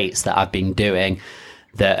certain traits that I've been doing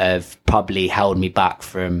that have probably held me back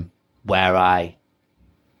from where I'm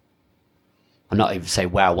not even say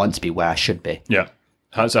where I want to be, where I should be. Yeah.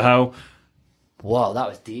 So how... Whoa, that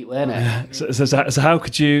was deep, wasn't it? So how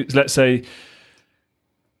could you, let's say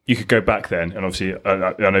you could go back then, and obviously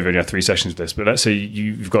I know we've only had 3 sessions of this, but let's say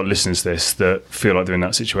you've got listeners to this that feel like they're in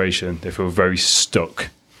that situation, they feel very stuck,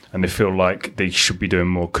 and they feel like they should be doing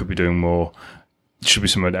more, could be doing more, should be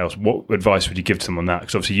somewhere else. What advice would you give to them on that?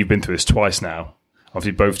 Because obviously you've been through this twice now.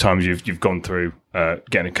 Obviously both times you've gone through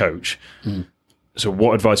getting a coach. So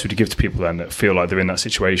what advice would you give to people then that feel like they're in that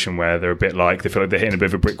situation where they're a bit like, they feel like they're hitting a bit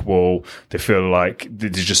of a brick wall, they feel like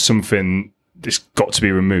there's just something that's got to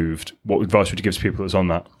be removed? What advice would you give to people that's on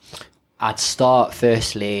that? I'd start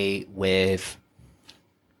firstly with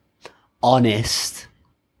honest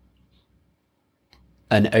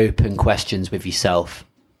and open questions with yourself.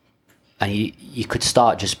 And you could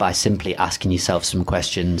start just by simply asking yourself some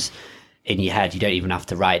questions in your head. You don't even have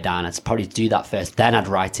to write it down. I'd probably do that first, then I'd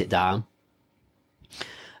write it down.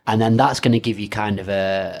 And then that's going to give you kind of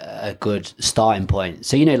a good starting point.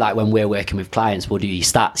 So, like when we're working with clients, we'll do your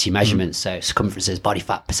stats, your measurements. So circumferences, body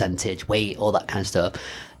fat percentage, weight, all that kind of stuff.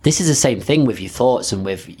 This is the same thing with your thoughts and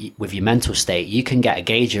with your mental state. You can get a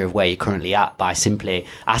gauge of where you're currently at by simply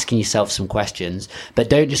asking yourself some questions, but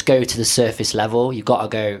don't just go to the surface level. You've got to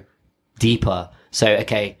go deeper. So,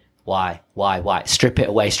 okay, why? Strip it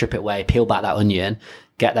away, peel back that onion,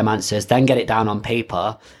 get them answers, then get it down on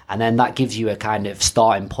paper. And then that gives you a kind of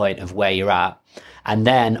starting point of where you're at. And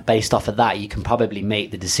then based off of that, you can probably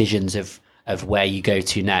make the decisions of where you go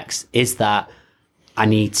to next. Is that I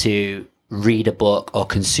need to read a book or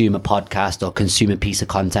consume a podcast or consume a piece of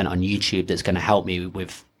content on YouTube that's going to help me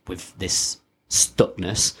with this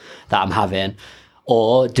stuckness that I'm having?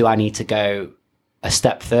 Or do I need to go a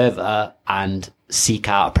step further and seek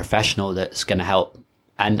out a professional that's going to help?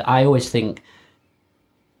 And I always think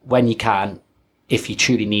when you can, if you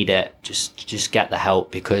truly need it, just get the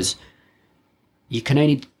help, because you can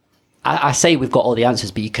only, I say we've got all the answers,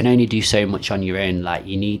 but you can only do so much on your own. Like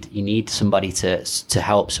you need somebody to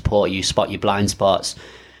help support you, spot your blind spots,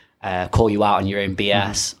 call you out on your own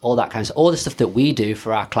BS, all that kind of stuff, all the stuff that we do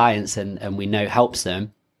for our clients and we know helps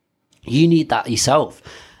them. You need that yourself.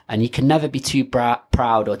 And you can never be too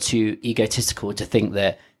proud or too egotistical to think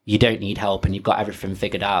that you don't need help and you've got everything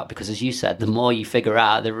figured out. Because as you said, the more you figure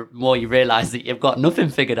out, the more you realize that you've got nothing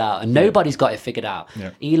figured out, and nobody's got it figured out. Yeah.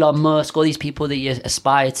 Elon Musk, all these people that you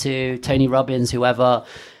aspire to, Tony Robbins, whoever,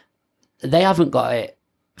 they haven't got it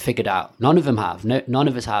figured out. None of them have. None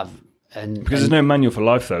of us have. Because there's no manual for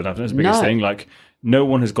life, though. That's the biggest thing. Like, no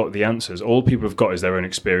one has got the answers. All people have got is their own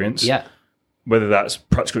experience. Yeah. Whether that's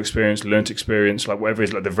practical experience, learnt experience, like whatever it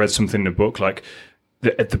is, like they've read something in a book, like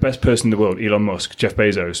the best person in the world, Elon Musk, Jeff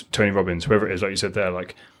Bezos, Tony Robbins, whoever it is, like you said there,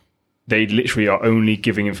 like they literally are only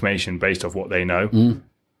giving information based off what they know.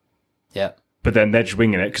 Yeah. But then they're just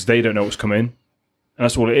winging it because they don't know what's coming. And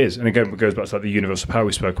that's all it is. And again, it goes back to like the universal power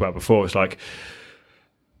we spoke about before. It's like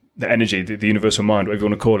the energy, the universal mind, whatever you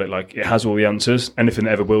want to call it, like it has all the answers. Anything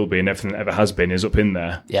that ever will be and everything that ever has been is up in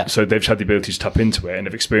there. Yeah. So they've had the ability to tap into it and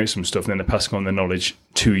they've experienced some stuff and then they're passing on their knowledge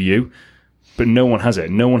to you. But no one has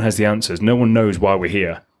it. No one has the answers. No one knows why we're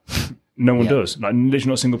here. No one does. Like literally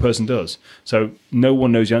not a single person does. So no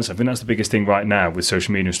one knows the answer. I think that's the biggest thing right now with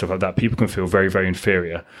social media and stuff like that. People can feel very, very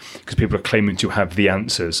inferior because people are claiming to have the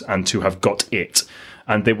answers and to have got it.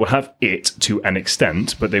 And they will have it to an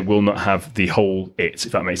extent, but they will not have the whole it,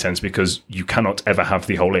 if that makes sense, because you cannot ever have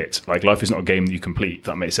the whole it. Like life is not a game that you complete, if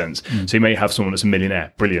that makes sense. So you may have someone that's a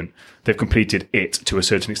millionaire, brilliant. They've completed it to a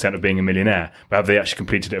certain extent of being a millionaire, but have they actually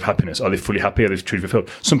completed it of happiness? Are they fully happy? Are they truly fulfilled?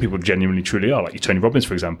 Some people genuinely, truly are. Like Tony Robbins,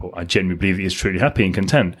 for example. I genuinely believe he is truly happy and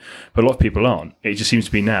content, but a lot of people aren't. It just seems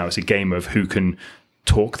to be now, it's a game of who can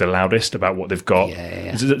talk the loudest about what they've got.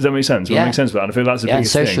 Yeah. Does that make sense? Does that make sense for that? And I feel that's the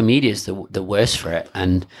biggest thing. Social media is the worst for it.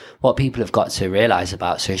 And what people have got to realise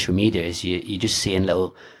about social media is you're just seeing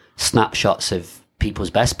little snapshots of people's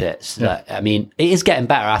best bits. Yeah. I mean, it is getting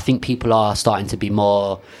better. I think people are starting to be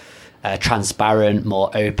more transparent, more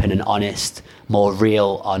open and honest, more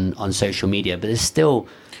real on social media. But there's still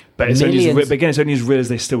it's only as real as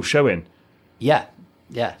they're still showing. Yeah.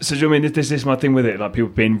 So, do you know what I mean? This is my thing with it. Like people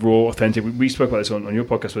being raw, authentic. We spoke about this on your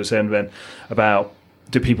podcast. We were saying then about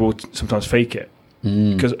do people sometimes fake it?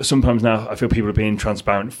 Because sometimes now I feel people are being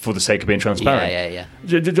transparent for the sake of being transparent. Yeah.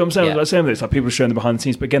 Do you know what I'm saying? Like saying this, like people are showing the behind the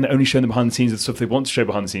scenes, but again, they're only showing the behind the scenes of the stuff they want to show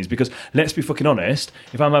behind the scenes. Because let's be fucking honest,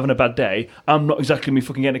 if I'm having a bad day, I'm not exactly me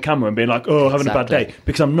fucking getting a camera and being like, oh, having a bad day,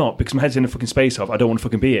 because I'm not, because my head's in a fucking space of I don't want to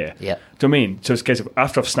fucking be here. Yeah. Do you know what I mean? So it's a case of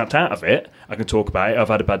after I've snapped out of it, I can talk about it. I've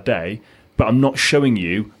had a bad day. But I'm not showing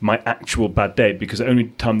you my actual bad day, because the only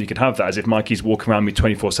time you could have that is if Mikey's walking around me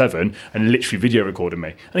 24/7 and literally video recording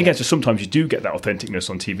me. And again, so sometimes you do get that authenticness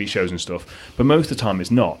on TV shows and stuff, but most of the time it's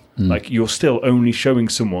not. Like, you're still only showing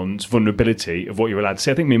someone's vulnerability of what you're allowed to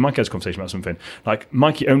say. I think me and Mikey had a conversation about something. Like,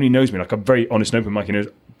 Mikey only knows me. Like, I'm very honest and open. Mikey knows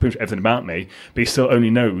pretty much everything about me, but he still only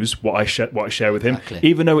knows what I share with him. Exactly.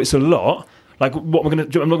 Even though it's a lot. Like, what am I going to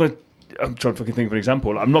do? I'm trying to fucking think of an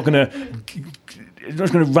example. I'm not going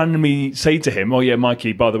to randomly say to him, oh yeah,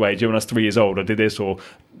 Mikey, by the way, do you know when I was 3 years old, I did this, or do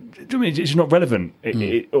you know what I mean? It's not relevant.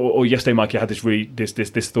 Or yesterday, Mikey, I had this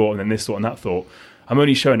thought, and then this thought, and that thought. I'm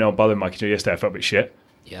only showing, oh, by the way, Mikey, yesterday I felt a bit shit.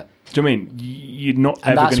 Yeah. Do you know what I mean? You're not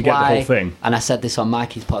ever going to get the whole thing. And I said this on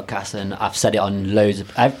Mikey's podcast, and I've said it on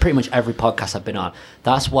pretty much every podcast I've been on.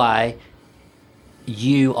 That's why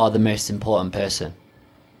you are the most important person.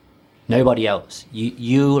 Nobody else.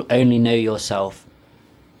 You only know yourself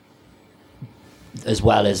as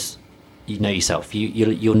well as you know yourself.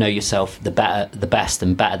 You'll know yourself the best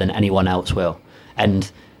and better than anyone else will.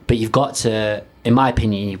 But you've got to, in my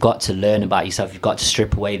opinion, you've got to learn about yourself. You've got to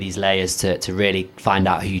strip away these layers to really find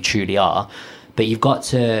out who you truly are. But you've got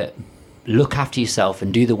to look after yourself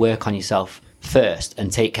and do the work on yourself first,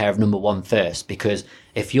 and take care of number one first. Because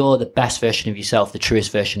if you're the best version of yourself, the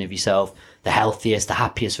truest version of yourself, the healthiest, the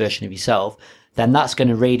happiest version of yourself, then that's going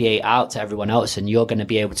to radiate out to everyone else, and you're going to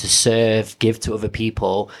be able to give to other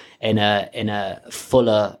people in a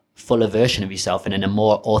fuller version of yourself, and in a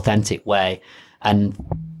more authentic way. And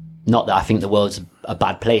not that I think the world's a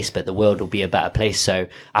bad place, but the world will be a better place. So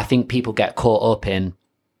I think people get caught up in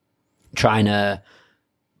trying to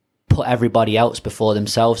put everybody else before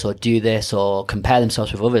themselves, or do this, or compare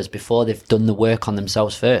themselves with others before they've done the work on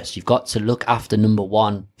themselves first. You've got to look after number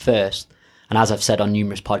one first. And as I've said on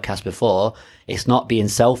numerous podcasts before, it's not being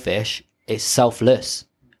selfish, it's selfless.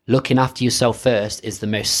 Looking after yourself first is the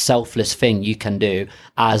most selfless thing you can do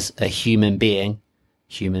as a human being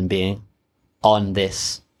on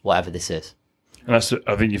this, whatever this is. And that's,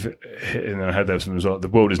 I think you've hit in the head there as well. The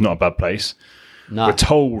world is not a bad place. No. We're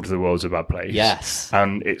told the world's a bad place. Yes.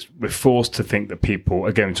 And we're forced to think that people,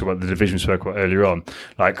 again, we talk about the division we spoke about earlier on,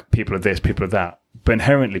 like people are this, people are that. But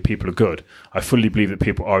inherently, people are good. I fully believe that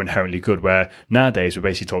people are inherently good, where nowadays we're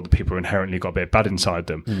basically told that people are inherently got a bit bad inside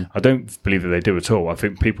them. I don't believe that they do at all. I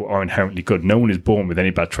think people are inherently good. No one is born with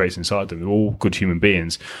any bad traits inside them. They're all good human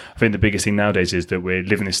beings. I think the biggest thing nowadays is that we're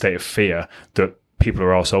living in a state of fear that people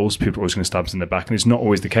are arseholes, people are always going to stab us in the back, and it's not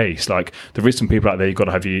always the case. Like, there is some people out there you've got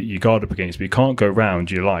to have your guard up against, but you can't go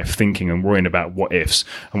around your life thinking and worrying about what ifs,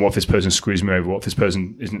 and what if this person screws me over, what if this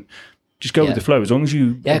person isn't. Just go with the flow, as long as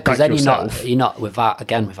you because then you're not without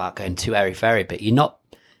going too airy-fairy, but you're not,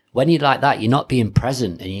 when you're like that, you're not being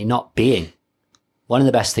present, and you're not being. One of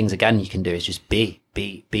the best things, again, you can do is just be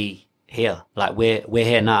here. Like, we're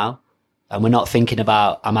here now, and we're not thinking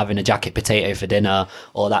about, I'm having a jacket potato for dinner,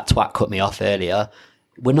 or that twat cut me off earlier.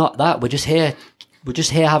 We're not that. We're just here. We're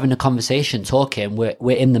just here having a conversation, talking.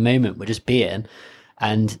 We're in the moment. We're just being.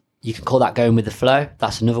 And you can call that going with the flow.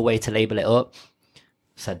 That's another way to label it up.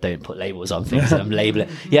 Said don't put labels on things. I'm labeling.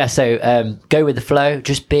 Yeah. So go with the flow.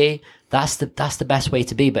 Just be. That's the best way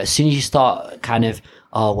to be. But as soon as you start kind of,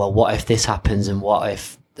 oh well, what if this happens, and what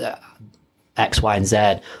if X, Y, and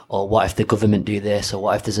Z, or what if the government do this, or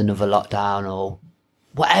what if there's another lockdown, or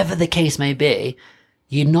whatever the case may be,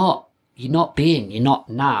 you're not being. You're not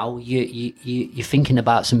now. You're thinking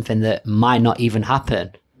about something that might not even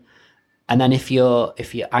happen. And then if you're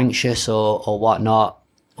anxious or whatnot,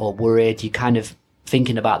 or worried, you kind of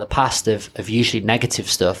thinking about the past of usually negative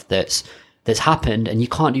stuff that's happened, and you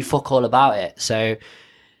can't do fuck all about it. So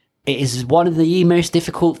it is one of the most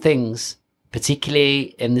difficult things,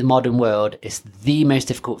 particularly in the modern world. It's the most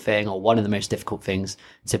difficult thing, or one of the most difficult things,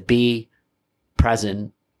 to be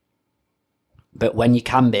present. But when you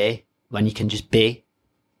can just be,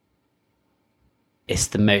 it's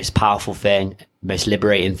the most powerful thing, most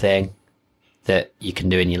liberating thing that you can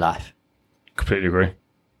do in your life. Completely agree.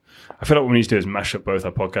 I feel like what we need to do is mash up both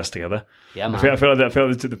our podcasts together. Yeah, man. I feel like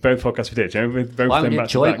the both podcasts we did. You know, both Why them don't we do a back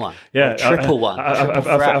to joint back. one? Yeah, Triple one.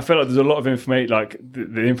 I feel like there's a lot of information, like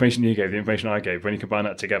the information you gave, the information I gave, when you combine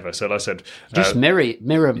that together. So, like I said, just mirror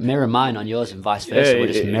mine on yours, and vice versa. We'll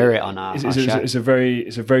just mirror it on our show. It's a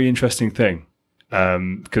very interesting thing.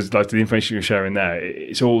 Because like the information you're sharing there,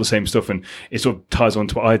 it's all the same stuff, and it sort of ties on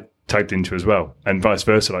to what I tagged into as well, and vice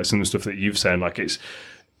versa. Like some of the stuff that you've said, like it's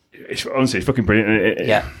honestly it's fucking brilliant.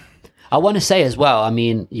 Yeah, I want to say as well. I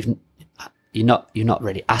mean, you're not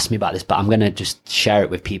really asked me about this, but I'm going to just share it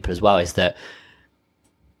with people as well. Is that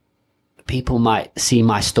people might see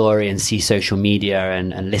my story and see social media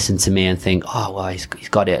and listen to me and think, oh well, he's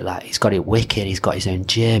got it wicked. He's got his own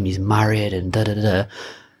gym. He's married and da da da.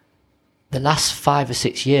 The last 5 or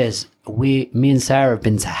 6 years, me and Sarah have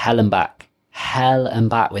been to hell and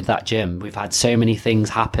back with that gym. We've had so many things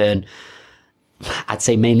happen. I'd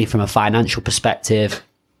say mainly from a financial perspective,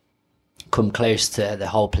 come close to the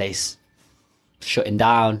whole place shutting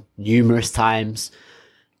down numerous times.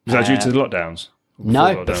 Was that due to the lockdowns?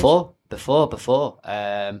 No, before.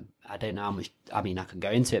 I don't know how much. I mean, I can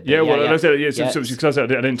go into it. But because I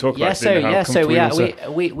didn't talk about it.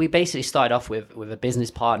 So we basically started off with a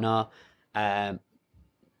business partner, and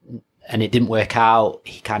it didn't work out.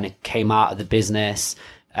 He kind of came out of the business,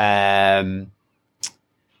 and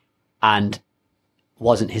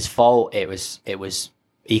wasn't his fault. It was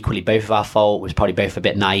equally both of our fault. Was probably both a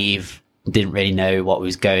bit naive. Didn't really know what we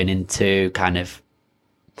was going into. Kind of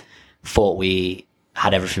thought we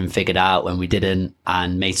had everything figured out when we didn't,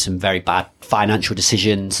 and made some very bad financial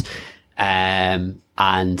decisions.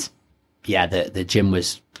 And yeah, the gym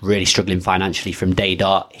was really struggling financially from day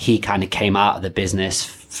dot. He kind of came out of the business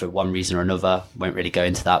for one reason or another. Won't really go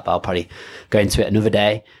into that, but I'll probably go into it another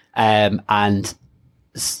day. And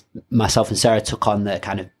myself and Sarah took on the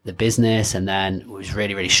kind of the business, and then was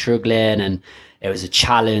really, really struggling, and it was a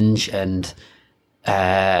challenge. And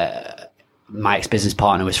my ex-business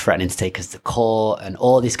partner was threatening to take us to court and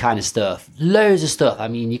all this kind of stuff. Loads of stuff. I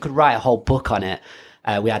mean, you could write a whole book on it.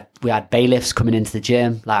 We had bailiffs coming into the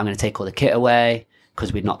gym, like, I'm going to take all the kit away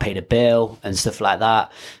because we'd not paid a bill and stuff like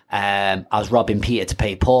that. I was robbing Peter to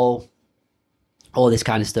pay Paul, all this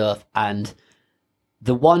kind of stuff. And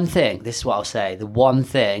the one thing, this is what I'll say, the one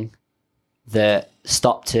thing that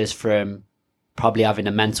stopped us from probably having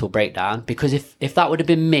a mental breakdown, because if that would have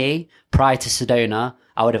been me prior to Sedona,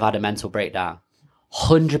 I would have had a mental breakdown.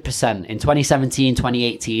 100%. In 2017,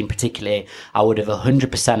 2018 particularly, I would have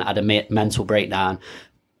 100% had a mental breakdown.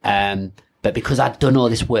 But because I'd done all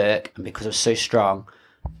this work and because I was so strong,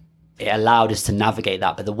 it allowed us to navigate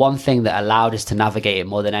that. But the one thing that allowed us to navigate it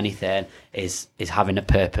more than anything is having a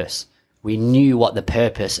purpose. We knew what the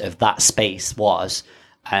purpose of that space was,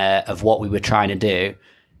 of what we were trying to do.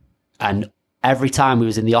 And every time we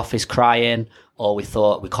was in the office crying, or we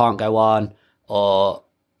thought we can't go on, or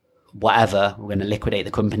whatever, we're going to liquidate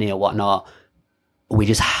the company or whatnot, we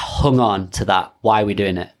just hung on to that. Why are we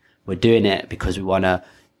doing it? We're doing it because we want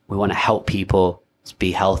to help people to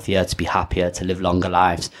be healthier, to be happier, to live longer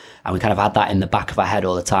lives. And we kind of had that in the back of our head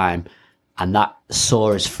all the time. And that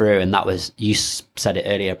saw us through. And that was, you said it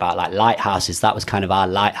earlier about like lighthouses. That was kind of our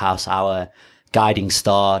lighthouse, our guiding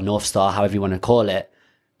star, North Star, however you want to call it,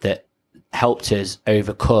 that helped us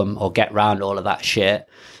overcome or get around all of that shit.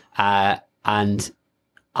 And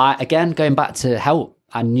I, again, going back to help,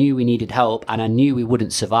 I knew we needed help, and I knew we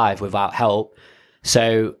wouldn't survive without help.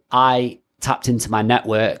 So I tapped into my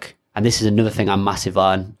network, and this is another thing I'm massive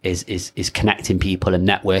on, is connecting people and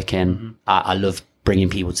networking. Mm-hmm. I love bringing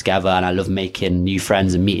people together, and I love making new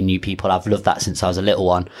friends and meeting new people. I've loved that since I was a little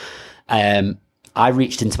one. I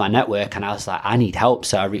reached into my network and I was like, I need help.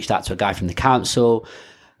 So I reached out to a guy from the council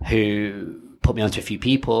who put me onto a few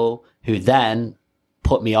people, who then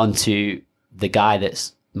put me onto the guy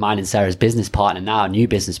that's mine and Sarah's business partner now, a new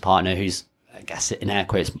business partner, who's, I guess in air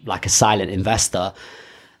quotes, like a silent investor.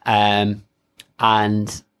 And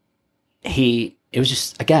it was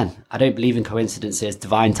just, again, I don't believe in coincidences,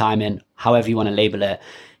 divine timing, however you want to label it.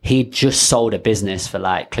 He just sold a business for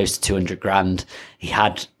like close to 200 grand. He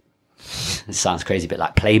had, it sounds crazy, but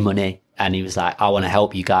like play money. And he was like, I want to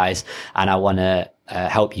help you guys, and I want to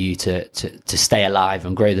help you to stay alive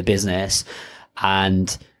and grow the business.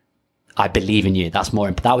 And I believe in you. That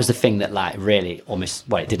was the thing that like really almost,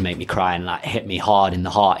 well, it did make me cry and like hit me hard in the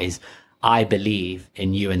heart, is I believe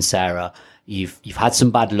in you and Sarah. You've had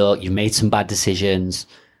some bad luck, you've made some bad decisions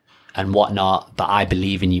and whatnot, but I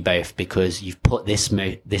believe in you both because you've put this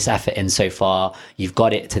effort in so far. You've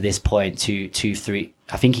got it to this point, two, three.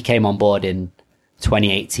 I think he came on board in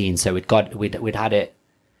 2018, so we'd had it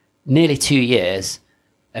nearly 2 years,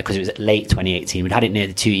 because it was late 2018. We'd had it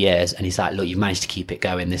nearly 2 years, and he's like, look, you've managed to keep it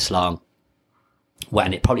going this long,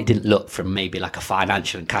 when it probably didn't look from maybe like a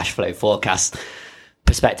financial and cash flow forecast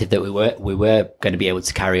perspective that we were going to be able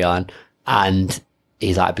to carry on. And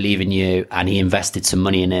he's like, I believe in you. And he invested some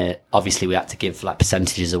money in it. Obviously we had to give like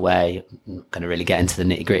percentages away. I'm not going to really get into the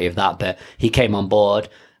nitty gritty of that, but he came on board.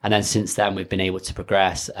 And then since then we've been able to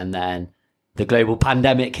progress. And then the global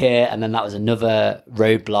pandemic hit, and then that was another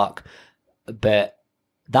roadblock. But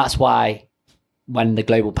that's why when the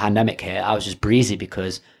global pandemic hit, I was just breezy,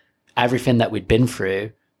 because everything that we'd been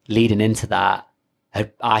through leading into that,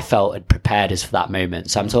 I felt had prepared us for that moment.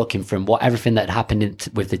 So I'm talking from everything that had happened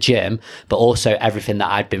with the gym, but also everything that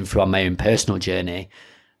I'd been through on my own personal journey.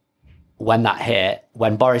 When that hit,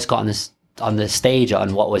 when Boris got on the stage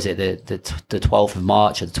on, what was it, the 12th of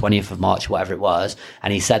March or the 20th of March, whatever it was,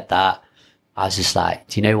 and he said that, I was just like,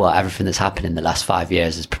 do you know what? Everything that's happened in the last 5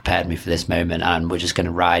 years has prepared me for this moment, and we're just going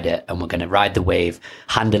to ride it, and we're going to ride the wave,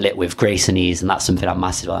 handle it with grace and ease. And that's something I'm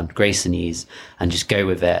massive on, grace and ease, and just go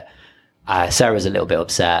with it. Sarah was a little bit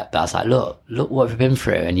upset, but I was like, look what we've been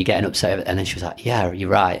through, and you're getting upset. And then she was like, yeah, you're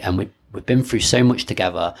right. And we've been through so much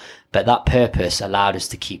together, but that purpose allowed us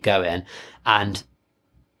to keep going. And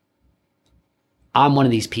I'm one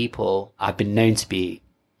of these people, I've been known to be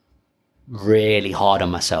really hard on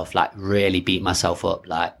myself, like really beat myself up,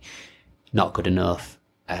 like not good enough.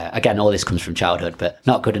 Again, all this comes from childhood, but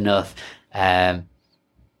not good enough. I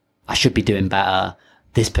should be doing better.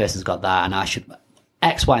 This person's got that, and I should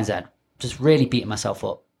X, Y, and Z. Just really beating myself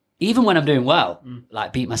up, even when I'm doing well.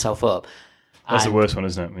 Like beat myself up. That's the worst one,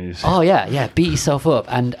 isn't it? Oh yeah, beat yourself up,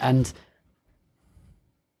 and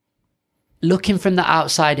looking from the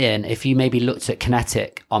outside in, if you maybe looked at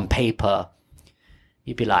Kinetic on paper,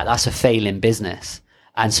 you'd be like, that's a failing business.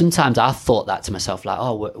 And sometimes I thought that to myself, like,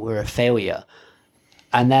 oh, we're a failure.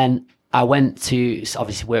 And then I went to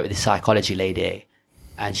obviously work with this psychology lady,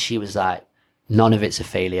 and she was like, none of it's a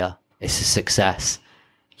failure. It's a success.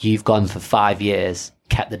 You've gone for 5 years,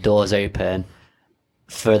 kept the doors open.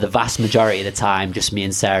 For the vast majority of the time, just me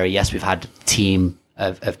and Sarah. Yes, we've had a team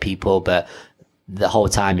of people, but the whole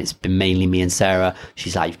time it's been mainly me and Sarah.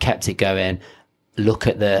 She's like, you've kept it going. Look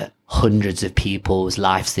at the hundreds of people's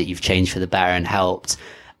lives that you've changed for the better and helped,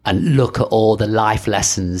 and look at all the life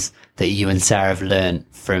lessons that you and Sarah have learned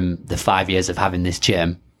from the 5 years of having this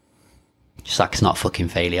gym. Just like, it's not fucking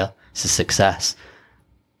failure, it's a success.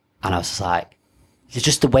 And I was just like, it's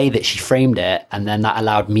just the way that she framed it, and then that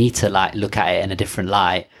allowed me to like look at it in a different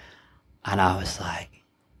light. And I was like,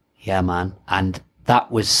 yeah, man. And that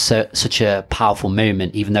was such a powerful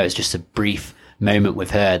moment, even though it's just a brief moment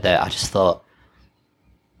with her, that I just thought,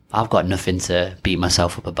 I've got nothing to beat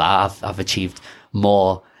myself up about. I've achieved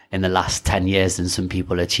more in the last 10 years than some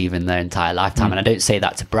people achieve in their entire lifetime. And I don't say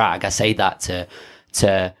that to brag. I say that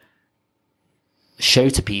to show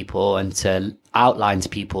to people and to outline to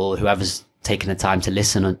people, whoever's taken the time to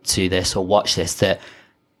listen to this or watch this, that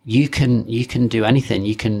you can do anything.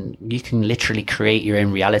 You can literally create your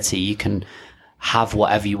own reality. You can have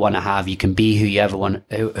whatever you want to have. You can be whoever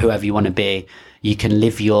you want to be. You can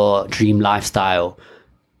live your dream lifestyle.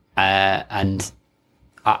 And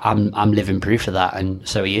I'm living proof of that, and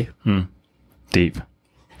so are you. Deep.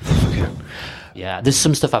 Yeah, there's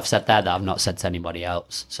some stuff I've said there that I've not said to anybody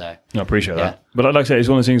else. So I appreciate that. But like I said, it's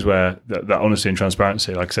one of those things where that honesty and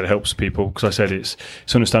transparency, like I said, helps people, because I said it's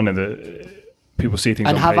understanding that people see things.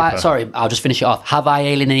 And on paper. I'll just finish it off. Have I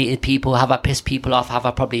alienated people? Have I pissed people off? Have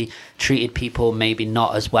I probably treated people maybe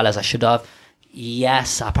not as well as I should have?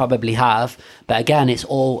 Yes, I probably have. But again, it's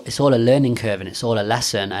all a learning curve, and it's all a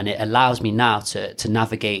lesson, and it allows me now to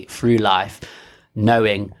navigate through life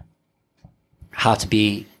knowing how to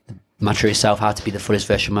be my true self, how to be the fullest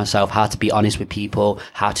version of myself, how to be honest with people,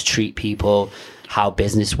 how to treat people, how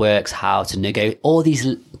business works, how to negotiate, all these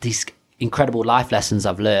incredible life lessons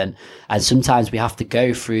I've learned. And sometimes we have to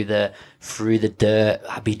go through the dirt,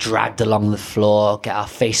 be dragged along the floor, get our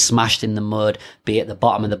face smashed in the mud, be at the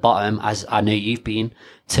bottom of the bottom, as I know you've been,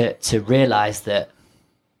 to realize that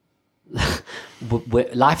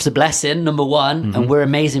life's a blessing, number one, and we're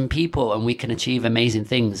amazing people, and we can achieve amazing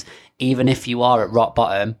things. Even if you are at rock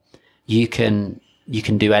bottom, you can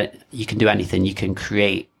do anything. You can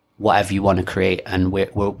create whatever you want to create, and we're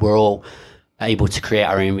all able to create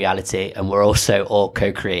our own reality, and we're also all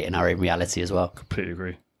co-creating our own reality as well. Completely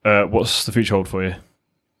agree. What's the future hold for you?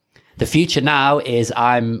 The future now is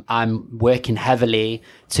I'm working heavily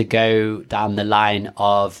to go down the line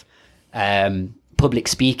of public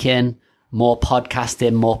speaking, more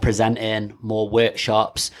podcasting, more presenting, more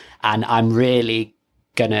workshops, and I'm really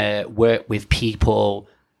gonna work with people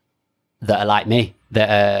that are like me,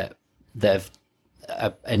 that have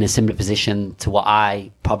in a similar position to what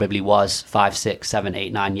I probably was 5, 6, 7,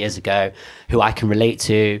 8, 9 years ago, who I can relate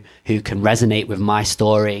to, who can resonate with my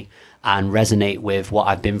story and resonate with what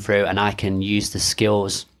I've been through, and I can use the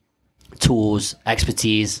skills, tools,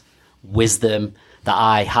 expertise, wisdom that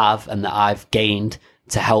I have and that I've gained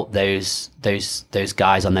help those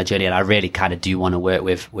guys on their journey. And I really kind of do want to work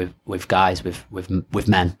with guys, with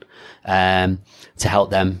men, to help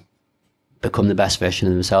them become the best version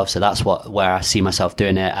of themselves. So that's where I see myself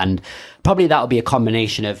doing it. And probably that'll be a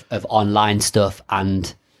combination of online stuff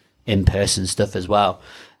and in-person stuff as well.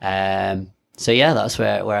 So yeah, that's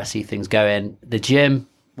where I see things going. The gym,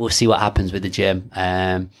 we'll see what happens with the gym.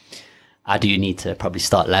 I do need to probably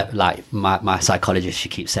start, like my psychologist, she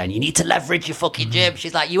keeps saying, you need to leverage your fucking gym.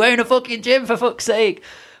 She's like, you own a fucking gym, for fuck's sake.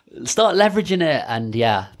 Start leveraging it. And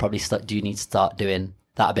yeah, probably do need to start doing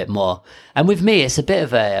that a bit more. And with me, it's a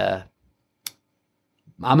bit of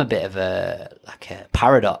I'm a bit of a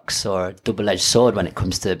paradox or a double-edged sword when it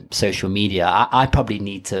comes to social media. I probably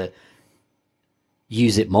need to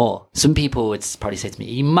use it more. Some people would probably say to me,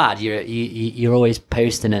 "You're mad. You're always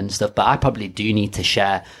posting and stuff." But I probably do need to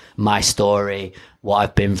share my story, what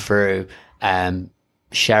I've been through,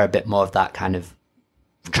 share a bit more of that kind of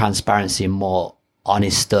transparency and more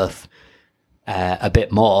honest stuff, a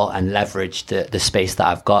bit more, and leverage the space that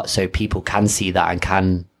I've got so people can see that and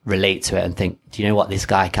can relate to it and think, do you know what, this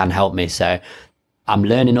guy can help me. So I'm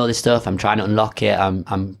learning all this stuff, I'm trying to unlock it,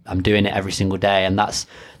 I'm doing it every single day. And that's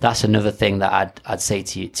another thing that I'd say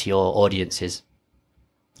to your audience is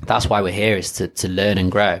that's why we're here, is to learn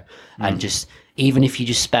and grow. And just, even if you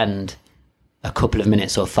just spend a couple of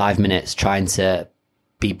minutes or 5 minutes trying to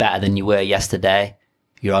be better than you were yesterday,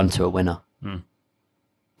 you're on to a winner. I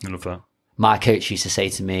love that. My coach used to say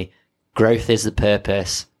to me, growth is the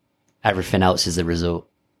purpose, everything else is the result.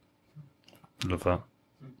 Love that.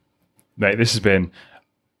 Mate, this has been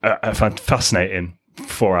a fascinating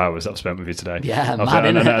 4 hours I've spent with you today. Yeah,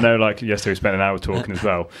 I know, like, yesterday we spent an hour talking as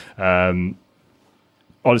well.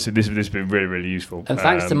 Honestly, this has been really, really useful. And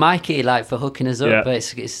thanks to Mikey, like, for hooking us up. Yeah. But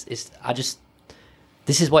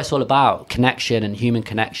this is what it's all about: connection and human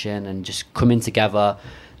connection, and just coming together.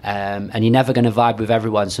 And you're never going to vibe with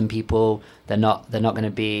everyone. Some people, they're not going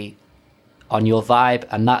to be on your vibe,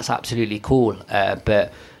 and that's absolutely cool.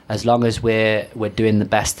 But as long as we're doing the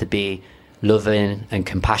best to be loving and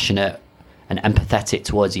compassionate and empathetic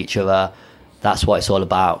towards each other, that's what it's all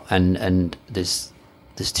about. And there's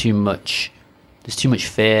too much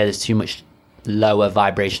fear, there's too much lower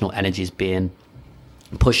vibrational energies being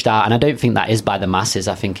pushed out. And I don't think that is by the masses.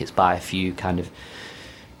 I think it's by a few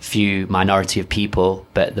minority of people.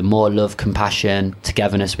 But the more love, compassion,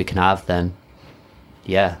 togetherness we can have, then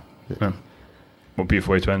yeah. What a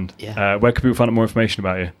beautiful way to end. Yeah. Where can people find out more information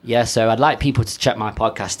about you? Yeah, so I'd like people to check my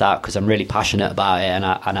podcast out, because I'm really passionate about it, and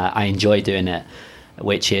I enjoy doing it,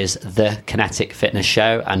 which is The Kinetic Fitness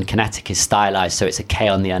Show. And kinetic is stylized, so it's a K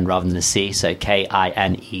on the end rather than a C. So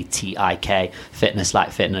KINETIK, fitness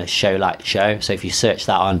like fitness, show like show. So if you search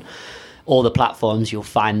that on all the platforms, you'll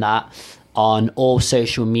find that. On all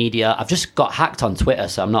social media, I've just got hacked on Twitter,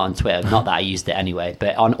 so I'm not on Twitter. Not that I used it anyway,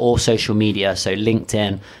 but on all social media, so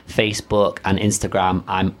LinkedIn, Facebook, and Instagram,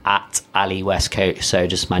 I'm at Ali West Coach. So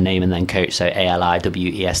just my name and then coach, so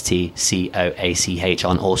ALIWESTCOACH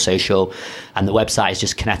on all social. And the website is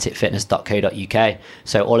just kineticfitness.co.uk.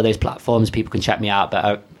 So all of those platforms, people can check me out.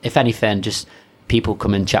 But if anything, just people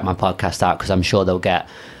come and check my podcast out, because I'm sure they'll get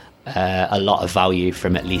a lot of value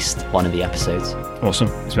from at least one of the episodes. Awesome.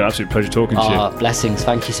 It's been an absolute pleasure talking to you. Blessings.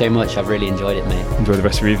 Thank you so much. I've really enjoyed it, mate. Enjoy the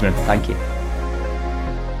rest of your evening. Thank you.